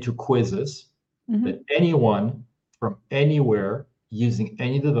into quizzes that anyone from anywhere, using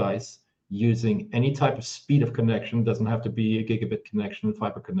any device, using any type of speed of connection, doesn't have to be a gigabit connection, a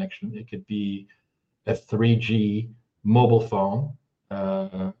fiber connection. It could be a 3G mobile phone,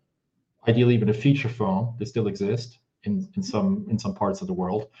 ideally even a feature phone. They still exist in some parts of the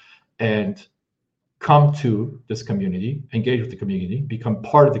world, and come to this community, engage with the community, become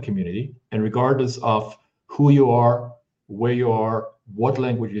part of the community, and regardless of who you are, where you are, what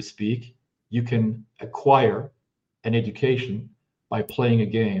language you speak, you can acquire an education by playing a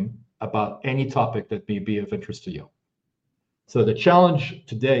game about any topic that may be of interest to you. So the challenge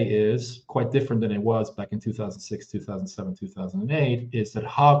today is quite different than it was back in 2006, 2007, 2008, is that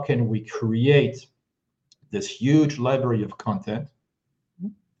how can we create this huge library of content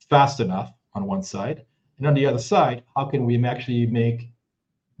fast enough on one side, and on the other side, how can we actually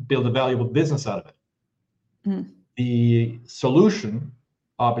build a valuable business out of it? The solution,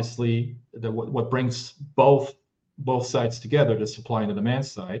 obviously, what brings both sides together, the supply and the demand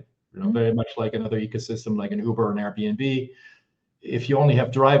side, very much like another ecosystem, like an Uber or an Airbnb. If you only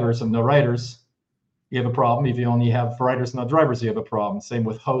have drivers and no riders, you have a problem. If you only have riders and no drivers, you have a problem. Same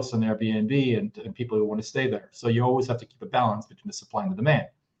with hosts on Airbnb and people who want to stay there. So you always have to keep a balance between the supply and the demand.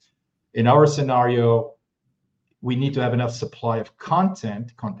 In our scenario, we need to have enough supply of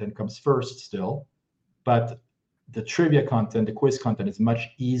content. Content comes first still, but the trivia content, the quiz content is much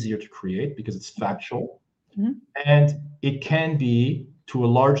easier to create because it's factual. And it can be, to a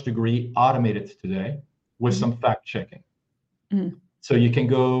large degree, automated today with some fact checking. So you can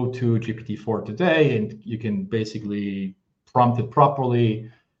go to GPT-4 today and you can basically prompt it properly,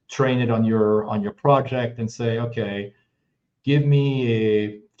 train it on your project and say, okay, give me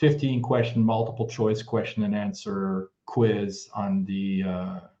a 15-question multiple choice question and answer quiz on the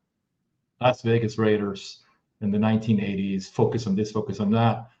Las Vegas Raiders in the 1980s. Focus on this, focus on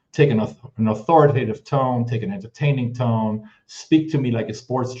that. Take an authoritative tone, take an entertaining tone, speak to me like a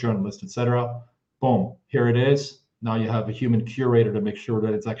sports journalist, etc. Boom, here it is. Now you have a human curator to make sure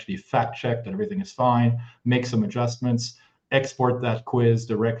that it's actually fact-checked, that everything is fine, make some adjustments, export that quiz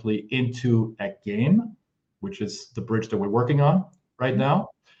directly into a game, which is the bridge that we're working on right now,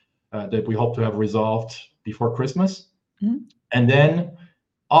 that we hope to have resolved before Christmas. And then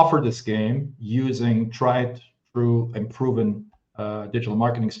offer this game using tried, true, and proven digital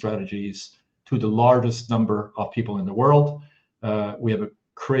marketing strategies to the largest number of people in the world. We have a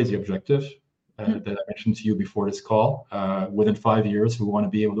crazy objective that I mentioned to you before this call. Within 5 years, we want to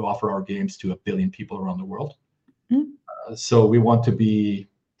be able to offer our games to 1 billion people around the world. So we want to be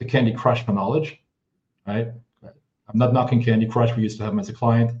the Candy Crush for knowledge, right? I'm not knocking Candy Crush. We used to have them as a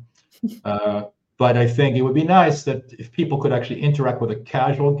client. But I think it would be nice that if people could actually interact with a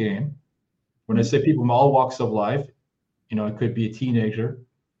casual game. When I say people from all walks of life, it could be a teenager,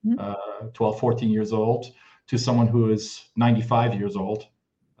 12, 14 years old, to someone who is 95 years old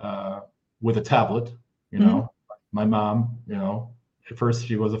with a tablet. My mom, at first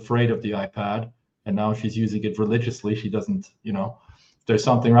she was afraid of the iPad, and now she's using it religiously. She doesn't, if there's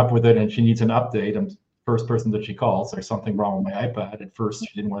something up with it and she needs an update, I'm the first person that she calls. There's something wrong with my iPad. At first,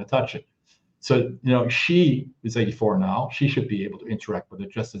 she didn't want to touch it. So, she is 84 now. She should be able to interact with it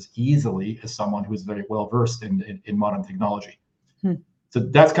just as easily as someone who's very well versed in modern technology. So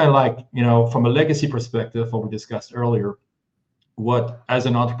that's kind of like, from a legacy perspective, what we discussed earlier, what as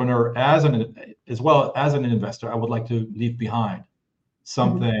an entrepreneur, as well as an investor, I would like to leave behind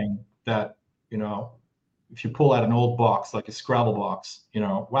something that, if you pull out an old box, like a Scrabble box,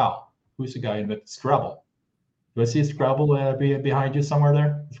 wow, who's the guy who invented Scrabble? Do I see a Scrabble behind you somewhere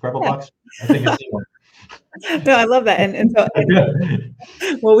there? A Scrabble box? I think I see one. No, I love that.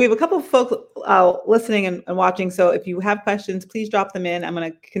 Well, we have a couple of folks listening and watching. So if you have questions, please drop them in. I'm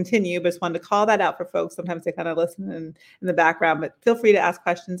going to continue, but just wanted to call that out for folks. Sometimes they kind of listen in the background, but feel free to ask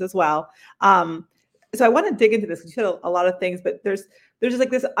questions as well. So I want to dig into this because you said a lot of things, but there's just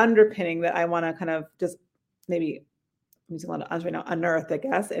like this underpinning that I want to kind of just maybe, I'm using a lot of uns right now, unearth, I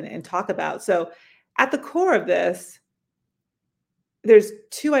guess, and talk about. So at the core of this, there's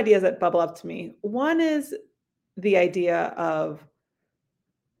two ideas that bubble up to me. One is the idea of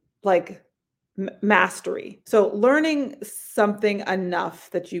like mastery. So learning something enough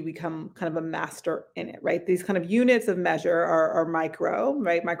that you become kind of a master in it, right? These kind of units of measure are micro,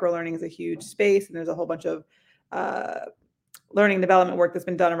 right? Micro learning is a huge space, and there's a whole bunch of learning and development work that's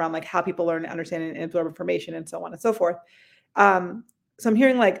been done around like how people learn, understand, and absorb information, and so on and so forth. So I'm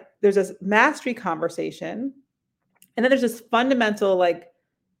hearing like there's this mastery conversation, and then there's this fundamental like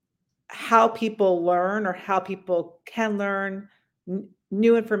how people learn or how people can learn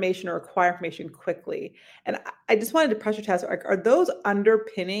new information or acquire information quickly. And I just wanted to pressure test, are those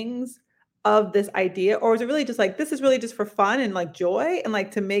underpinnings of this idea, or is it really just like, this is really just for fun and like joy and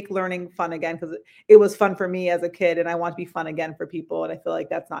like to make learning fun again? Because it was fun for me as a kid and I want to be fun again for people. And I feel like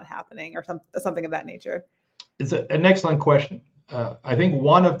that's not happening, or something of that nature. It's an excellent question. I think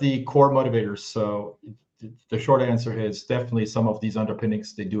one of the core motivators, so the short answer is definitely some of these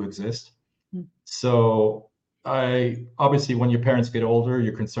underpinnings, they do exist. Mm-hmm. So I obviously, when your parents get older,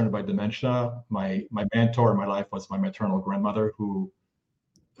 you're concerned about dementia. My mentor in my life was my maternal grandmother, who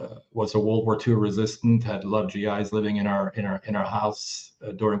was a World War II resistant, had a lot of GIs living in our house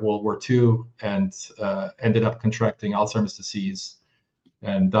during World War II, and ended up contracting Alzheimer's disease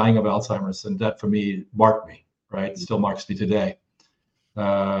and dying of Alzheimer's. And that for me marked me, right? Still marks me today.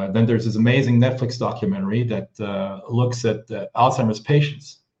 Then there's this amazing Netflix documentary that looks at Alzheimer's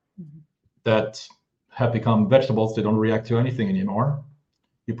patients that have become vegetables. They don't react to anything anymore.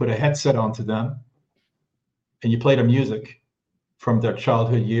 You put a headset onto them and you play their music from their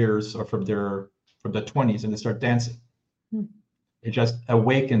childhood years or from their 20s, and they start dancing. It just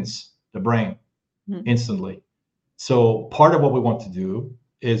awakens the brain instantly. So part of what we want to do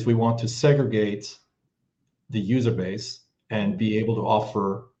is we want to segregate the user base and be able to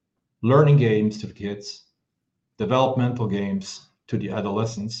offer learning games to the kids, developmental games to the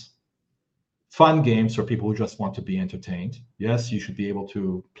adolescents, fun games for people who just want to be entertained. Yes, you should be able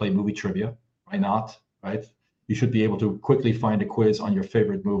to play movie trivia. Why not, right? You should be able to quickly find a quiz on your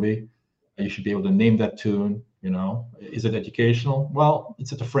favorite movie. You should be able to name that tune, you know. Is it educational? Well,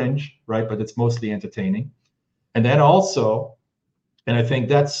 it's at the fringe, right? But it's mostly entertaining. And then also, and I think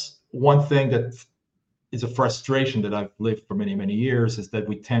that's one thing that is a frustration that I've lived for many, many years, is that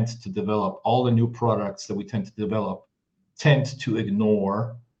we tend to develop all the new products that we tend to develop tend to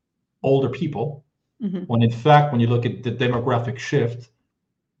ignore older people. When in fact, when you look at the demographic shift,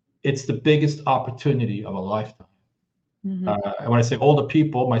 it's the biggest opportunity of a lifetime. And when I say older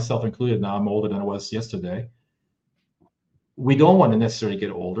people, myself included, now I'm older than I was yesterday, we don't want to necessarily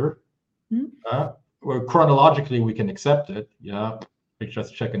get older. Well, chronologically, we can accept it. Yeah, we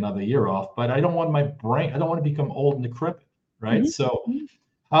just check another year off. But I don't want my brain, I don't want to become old and decrepit, right? So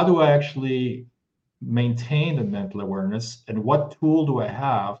how do I actually maintain the mental awareness, and what tool do I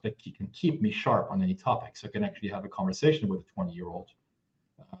have that can keep me sharp on any topic, so I can actually have a conversation with a 20-year-old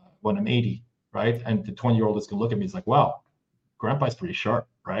when I'm 80, right? And the 20-year-old is going to look at me, he's like, wow, grandpa's pretty sharp,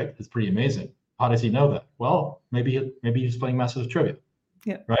 right? It's pretty amazing. How does he know that? Well, maybe he's playing Masters of Trivia.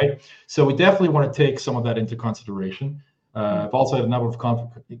 Yeah. Right. So we definitely want to take some of that into consideration. I've also had a number of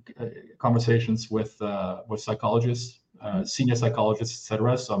conversations with psychologists, senior psychologists,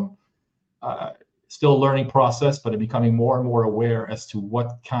 etc. So I'm still learning process, but I'm becoming more and more aware as to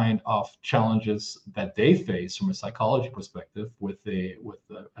what kind of challenges that they face from a psychology perspective with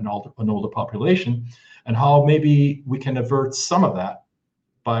an older population, and how maybe we can avert some of that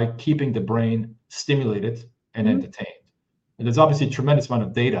by keeping the brain stimulated and entertained. And there's obviously a tremendous amount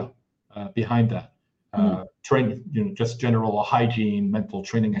of data behind that. Training, just general hygiene, mental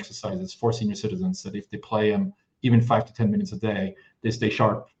training exercises for senior citizens, that if they play them even 5 to 10 minutes a day, they stay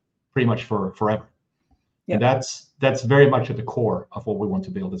sharp pretty much for forever. Yep. And that's very much at the core of what we want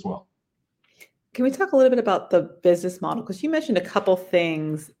to build as well. Can we talk a little bit about the business model? Because you mentioned a couple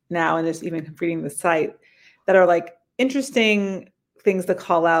things now, and there's even reading the site, that are like interesting things to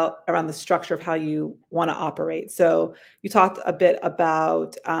call out around the structure of how you want to operate. So you talked a bit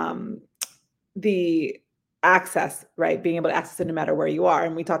about the access, right? Being able to access it no matter where you are.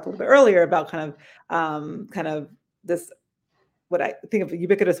 And we talked a little bit earlier about kind of this what I think of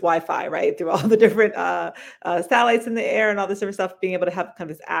ubiquitous Wi-Fi, right? Through all the different satellites in the air and all this different stuff, being able to have kind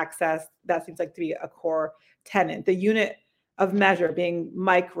of this access, that seems like to be a core tenet. The unit of measure being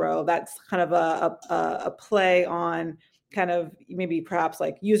micro, that's kind of a play on kind of maybe perhaps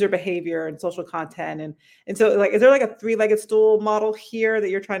like user behavior and social content. And so like, is there like a three-legged stool model here that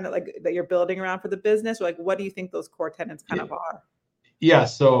you're trying to like, that you're building around for the business? Or like, what do you think those core tenets kind of are? Yeah.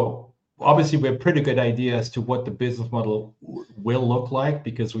 So obviously we have a pretty good idea as to what the business model will look like,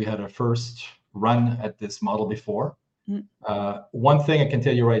 because we had our first run at this model before. One thing I can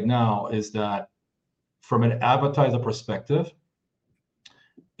tell you right now is that from an advertiser perspective,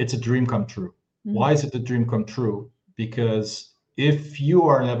 it's a dream come true. Why is it a dream come true? Because if you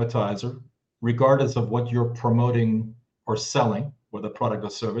are an advertiser, regardless of what you're promoting or selling, whether product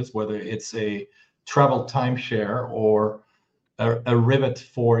or service, whether it's a travel timeshare or a rivet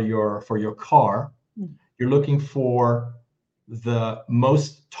for your car, you're looking for the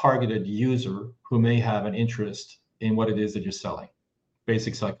most targeted user who may have an interest in what it is that you're selling.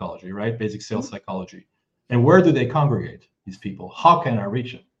 Basic psychology, right? Basic sales psychology. And where do they congregate, these people? How can I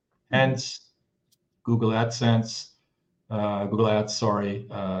reach them? Hence, Google AdSense, Google Ads,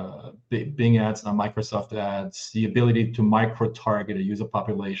 Bing Ads, now Microsoft Ads, the ability to micro-target a user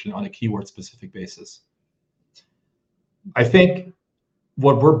population on a keyword-specific basis. I think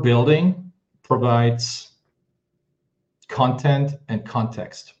what we're building provides content and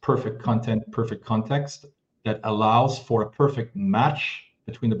context, perfect content, perfect context that allows for a perfect match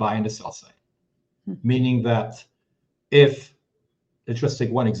between the buy and the sell side. Meaning that if, let's just take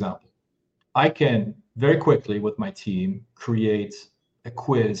one example, I can very quickly with my team create a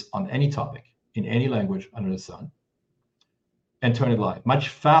quiz on any topic in any language under the sun and turn it live much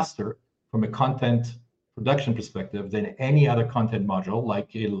faster from a content production perspective than any other content module,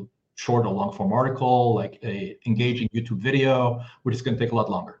 like a short or long form article, like a engaging YouTube video, which is going to take a lot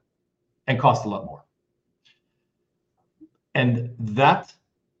longer and cost a lot more. And that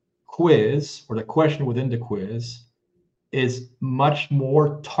quiz, or the question within the quiz, is much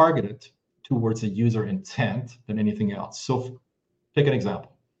more targeted towards a user intent than anything else. So take an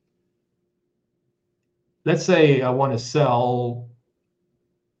example. Let's say I want to sell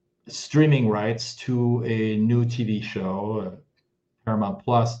streaming rights to a new TV show, Paramount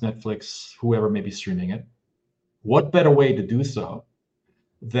Plus, Netflix, whoever may be streaming it. What better way to do so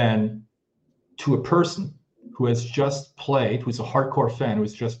than to a person who has just played, who's a hardcore fan,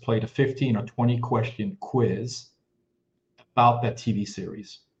 who's just played a 15 or 20 question quiz about that TV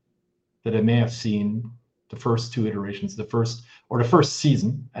series that I may have seen the first two iterations, the first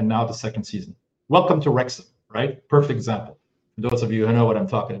season, and now the second season. Welcome to Wrexham, right? Perfect example. For those of you who know what I'm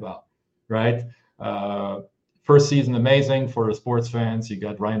talking about, right? First season, amazing for the sports fans. You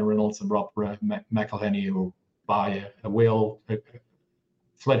got Ryan Reynolds and Rob McElhenney, who buy a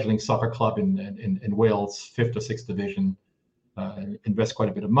fledgling soccer club in Wales, 5th or 6th division, invest quite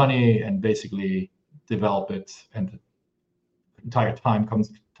a bit of money and basically develop it, and the entire town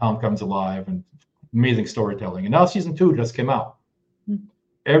comes alive, and amazing storytelling. And now season 2 just came out.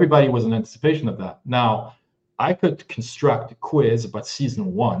 Everybody was in anticipation of that. Now, I could construct a quiz about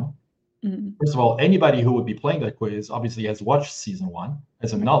season 1. First of all, anybody who would be playing that quiz obviously has watched season 1,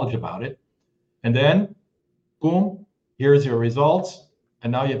 has some knowledge about it. And then, boom, here's your results.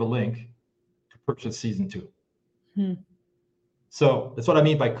 And now you have a link to purchase season 2. So that's what I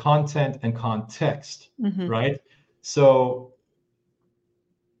mean by content and context, right? So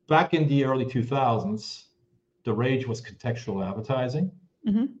back in the early 2000s, the rage was contextual advertising.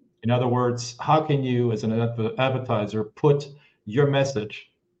 In other words, how can you, as an advertiser, put your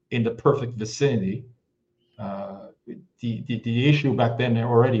message in the perfect vicinity? The issue back then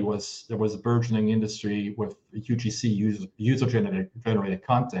already was there was a burgeoning industry with UGC, user-generated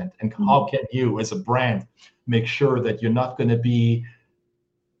content. And how can you, as a brand, make sure that you're not going to be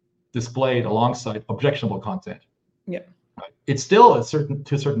displayed alongside objectionable content? It still,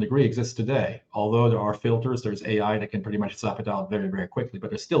 to a certain degree, exists today. Although there are filters, there's AI that can pretty much zap it out very, very quickly. But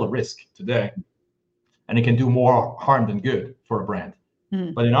there's still a risk today, and it can do more harm than good for a brand.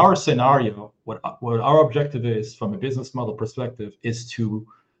 But in our scenario, what our objective is from a business model perspective is to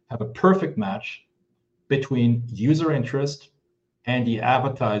have a perfect match between user interest and the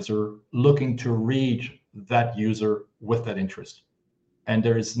advertiser looking to reach that user with that interest. And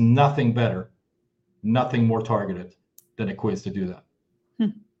there is nothing better, nothing more targeted than a quiz to do that.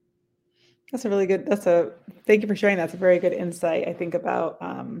 That's a really good, thank you for sharing. That's a very good insight. I think about,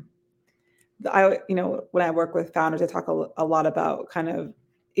 when I work with founders, I talk a lot about kind of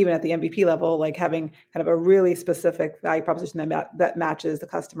even at the MVP level, like having kind of a really specific value proposition that matches the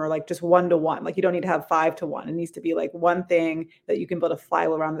customer, like just 1-to-1. Like you don't need to have 5-to-1. It needs to be like one thing that you can build a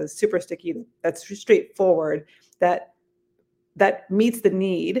flywheel around that's super sticky, that's straightforward, that meets the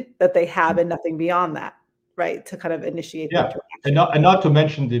need that they have and nothing beyond that, right? To kind of initiate the interaction. And not to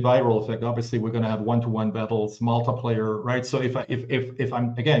mention the viral effect. Obviously, we're going to have 1-to-1 battles, multiplayer, right? So if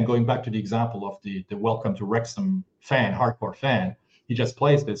I'm again going back to the example of the Welcome to Wrexham fan, hardcore fan, he just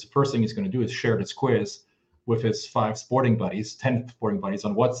plays this. First thing he's going to do is share this quiz with his 5 sporting buddies, 10 sporting buddies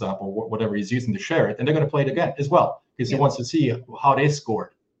on WhatsApp or whatever he's using to share it, and they're going to play it again as well because he wants to see how they scored,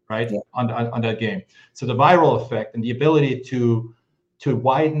 right, on that game. So the viral effect and the ability to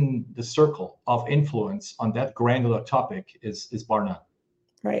widen the circle of influence on that granular topic is bar none.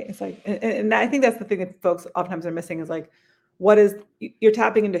 Right. It's like, and I think that's the thing that folks oftentimes are missing is like, you're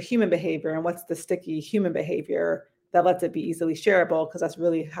tapping into human behavior, and what's the sticky human behavior that lets it be easily shareable? Because that's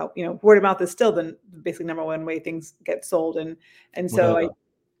really how, word of mouth is still the basically number one way things get sold. And so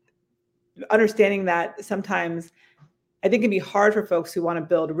understanding that sometimes I think it can be hard for folks who want to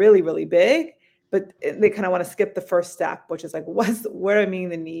build really, really big, but they kind of want to skip the first step, which is like, where do I mean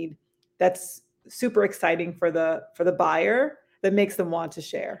the need that's super exciting for the buyer that makes them want to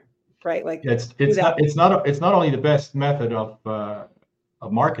share, right? Like it's not only the best method of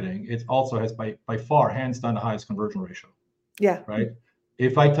marketing, it also has by far hands down the highest conversion ratio. Yeah. Right.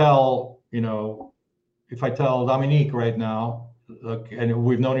 If I tell Dominique right now, look, and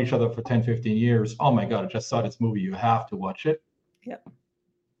we've known each other for 10, 15 years, oh my God, I just saw this movie, you have to watch it. Yeah.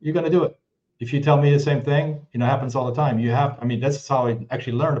 You're going to do it. If you tell me the same thing, it happens all the time. That's how I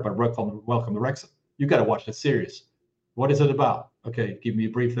actually learned about Welcome to Wrexham. You got to watch the series. What is it about? Okay, give me a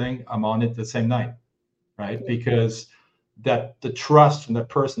brief thing. I'm on it the same night, right? Yeah. Because the trust from the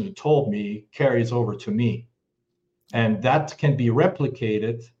person who told me carries over to me. And that can be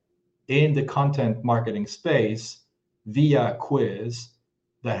replicated in the content marketing space via a quiz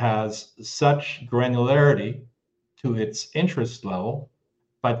that has such granularity to its interest level.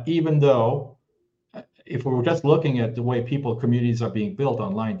 But even though, if we were just looking at the way communities are being built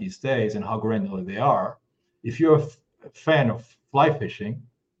online these days and how granular they are, if you're a fan of fly fishing,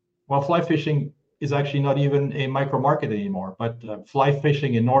 well, fly fishing is actually not even a micro market anymore. But fly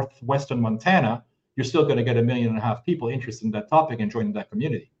fishing in northwestern Montana, you're still going to get 1.5 million people interested in that topic and joining that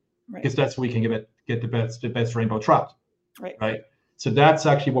community, because that's where we can get the best rainbow trout, right? So that's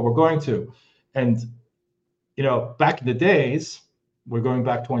actually what we're going to. And back in the days, we're going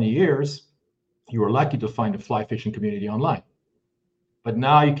back 20 years, you were lucky to find a fly fishing community online. But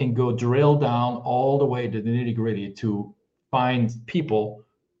now you can go drill down all the way to the nitty-gritty to find people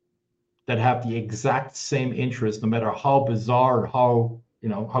that have the exact same interest, no matter how bizarre, how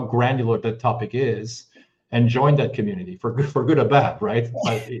granular that topic is, and join that community for good or bad, right?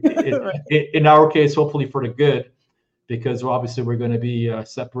 In our case, hopefully for the good, because obviously we're going to be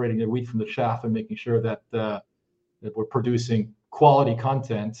separating the wheat from the chaff and making sure that we're producing quality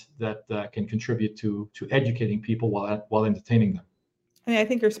content that can contribute to educating people while entertaining them. I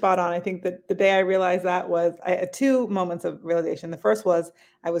think you're spot on. I think that the day I realized that I had 2 moments of realization. The first was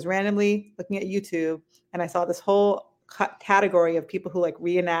I was randomly looking at YouTube and I saw this whole category of people who like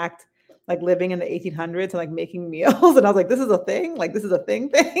reenact like living in the 1800s and like making meals. And I was like, this is a thing? Like, this is a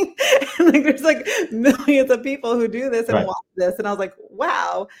thing? And like, there's like millions of people who do this and watch this. And I was like,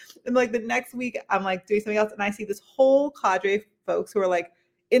 wow. And like the next week I'm like doing something else and I see this whole cadre of folks who are like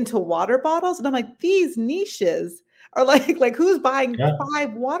into water bottles. And I'm like, these niches are like who's buying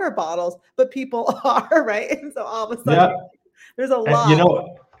 5 water bottles, but people are, right? And so all of a sudden there's a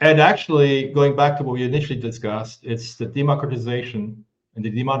lot. And actually going back to what we initially discussed, it's the democratization and the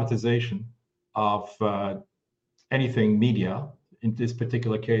demonetization of anything media, in this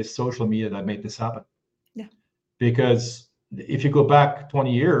particular case, social media, that made this happen. Yeah. Because if you go back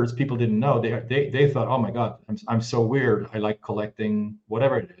 20 years, people didn't know. They thought, oh my God, I'm so weird. I like collecting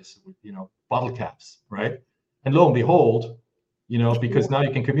whatever it is, bottle caps, right? And lo and behold, because now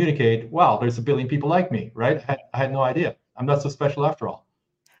you can communicate, wow, there's 1 billion people like me, right? I had no idea. I'm not so special after all.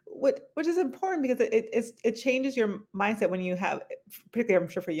 Which is important because it changes your mindset when you have, particularly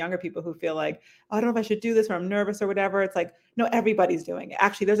I'm sure for younger people who feel like, oh, I don't know if I should do this or I'm nervous or whatever. It's like, no, everybody's doing it.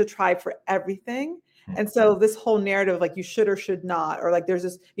 Actually, there's a tribe for everything. And so this whole narrative of like you should or should not, or like there's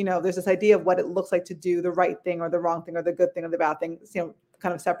this idea of what it looks like to do the right thing or the wrong thing or the good thing or the bad thing,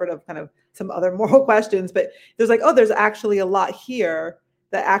 kind of separate of kind of some other moral questions. But there's like, oh, there's actually a lot here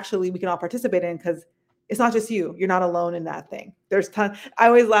that actually we can all participate in, because it's not just you. You're not alone in that thing. There's I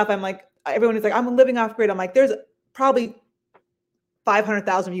always laugh. I'm like, everyone is like, I'm living off grid. I'm like, there's probably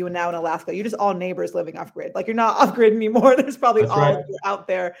 500,000 of you now in Alaska, you're just all neighbors living off grid. Like you're not off grid anymore. There's probably That's all right. of you out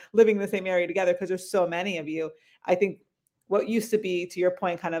there living in the same area together because there's so many of you. I think what used to be, to your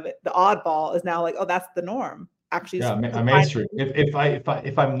point, kind of the oddball is now like, oh, that's the norm. Actually, Yeah, I'm mainstream.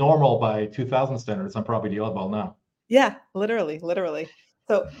 If I'm normal by 2000 standards, I'm probably the oddball now. Yeah, literally.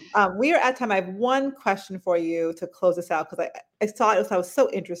 So we are at time. I have one question for you to close this out because I saw it was so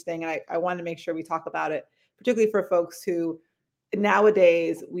interesting, and I wanted to make sure we talk about it, particularly for folks who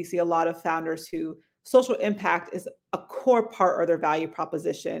nowadays we see a lot of founders who social impact is a core part of their value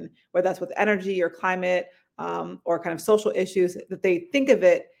proposition, whether that's with energy or climate or kind of social issues, that they think of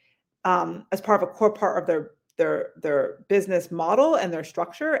it as part of a core part of their business model and their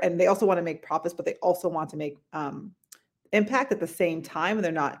structure, and they also want to make profits, but they also want to make impact at the same time, and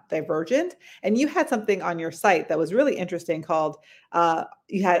they're not divergent. And you had something on your site that was really interesting called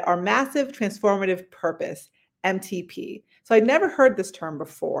you had our massive transformative purpose, MTP. So I'd never heard this term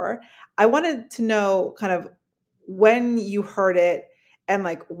before. I wanted to know kind of when you heard it and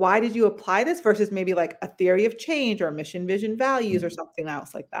like why did you apply this versus maybe like a theory of change or a mission, vision, values or something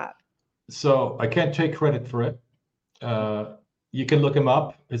else like that. So I can't take credit for it. You can look him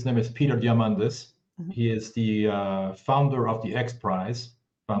up. His name is Peter Diamandis. He is the founder of the X Prize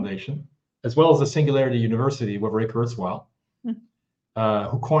Foundation, as well as the Singularity University with Ray Kurzweil,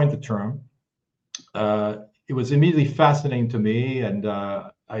 who coined the term. It was immediately fascinating to me, and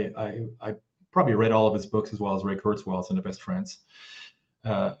I probably read all of his books as well as Ray Kurzweil's and The Best Friends,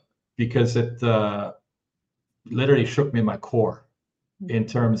 because it literally shook me in my core in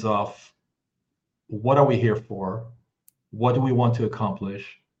terms of what are we here for? What do we want to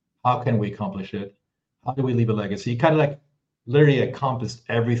accomplish? How can we accomplish it? How do we leave a legacy? Kind of like literally encompassed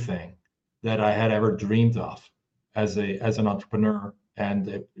everything that I had ever dreamed of as an entrepreneur,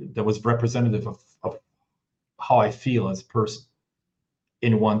 and that was representative of how I feel as a person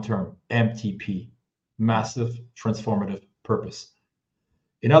in one term, MTP, massive transformative purpose.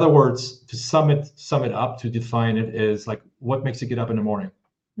 In other words, to sum it up, to define it is like, what makes you get up in the morning?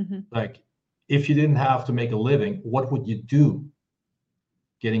 Like, if you didn't have to make a living, what would you do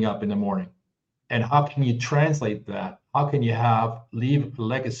getting up in the morning? And how can you translate that? How can you leave a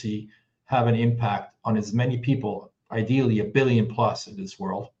legacy, have an impact on as many people, ideally 1 billion plus in this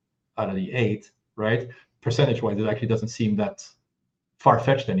world out of the 8, right? Percentage-wise, it actually doesn't seem that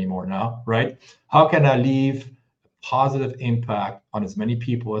far-fetched anymore now, right? How can I leave a positive impact on as many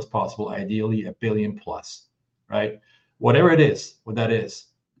people as possible, ideally 1 billion plus, right? Whatever it is, what that is,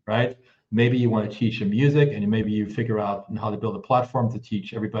 right? Maybe you want to teach music, and maybe you figure out how to build a platform to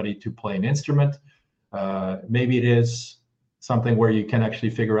teach everybody to play an instrument. Maybe it is something where you can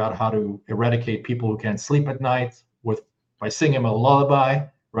actually figure out how to eradicate people who can't sleep at night by singing a lullaby,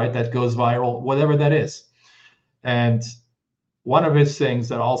 right? That goes viral, whatever that is. And one of his things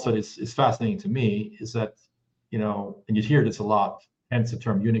that also is fascinating to me is that, and you hear this a lot, hence the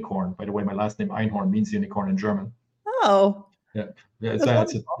term unicorn. By the way, my last name Einhorn means unicorn in German. Oh. Yeah,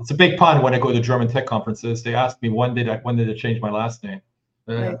 it's a big pun. When I go to German tech conferences, they ask me when did I change my last name.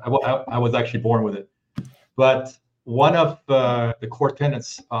 Right. I was actually born with it. But one of the core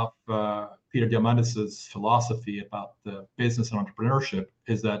tenets of Peter Diamandis' philosophy about the business and entrepreneurship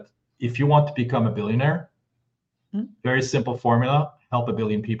is that if you want to become a billionaire, very simple formula: help 1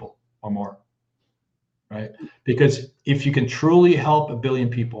 billion people or more, right? Because if you can truly help 1 billion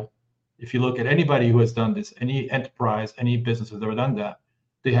people, if you look at anybody who has done this, any enterprise, any business has ever done that,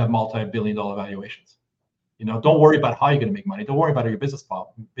 they have multi-billion-dollar valuations. Don't worry about how you're going to make money. Don't worry about your business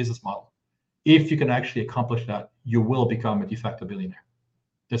model. If you can actually accomplish that, you will become a de facto billionaire.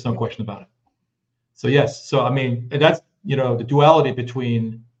 There's no question about it. So yes, so I mean, that's the duality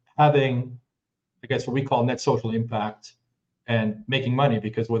between having, I guess, what we call net social impact and making money.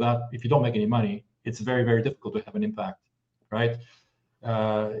 Because if you don't make any money, it's very, very difficult to have an impact, right?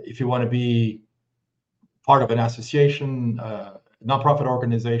 If you want to be part of an association, nonprofit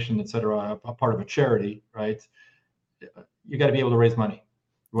organization, etc., a part of a charity, right? You got to be able to raise money.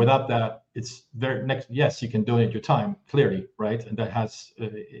 Without that, it's very yes, you can donate your time, clearly, right? And that has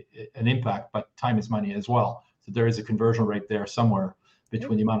an impact, but time is money as well. So there is a conversion rate there somewhere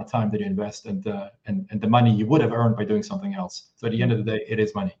between the amount of time that you invest and the money you would have earned by doing something else. So at the end of the day, it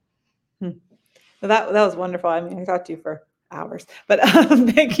is money. Well, that was wonderful. I mean, I talked to you for hours, but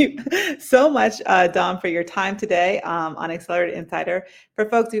thank you so much, Dom, for your time today on Accelerator Insider. For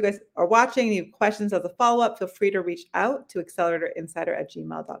folks who guys are watching and you have questions as a follow-up, feel free to reach out to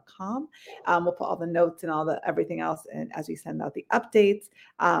acceleratorinsider@gmail.com. We'll put all the notes and everything else in as we send out the updates.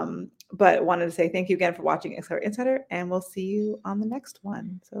 But wanted to say thank you again for watching Accelerator Insider, and we'll see you on the next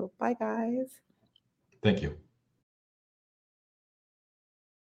one. So bye, guys. Thank you.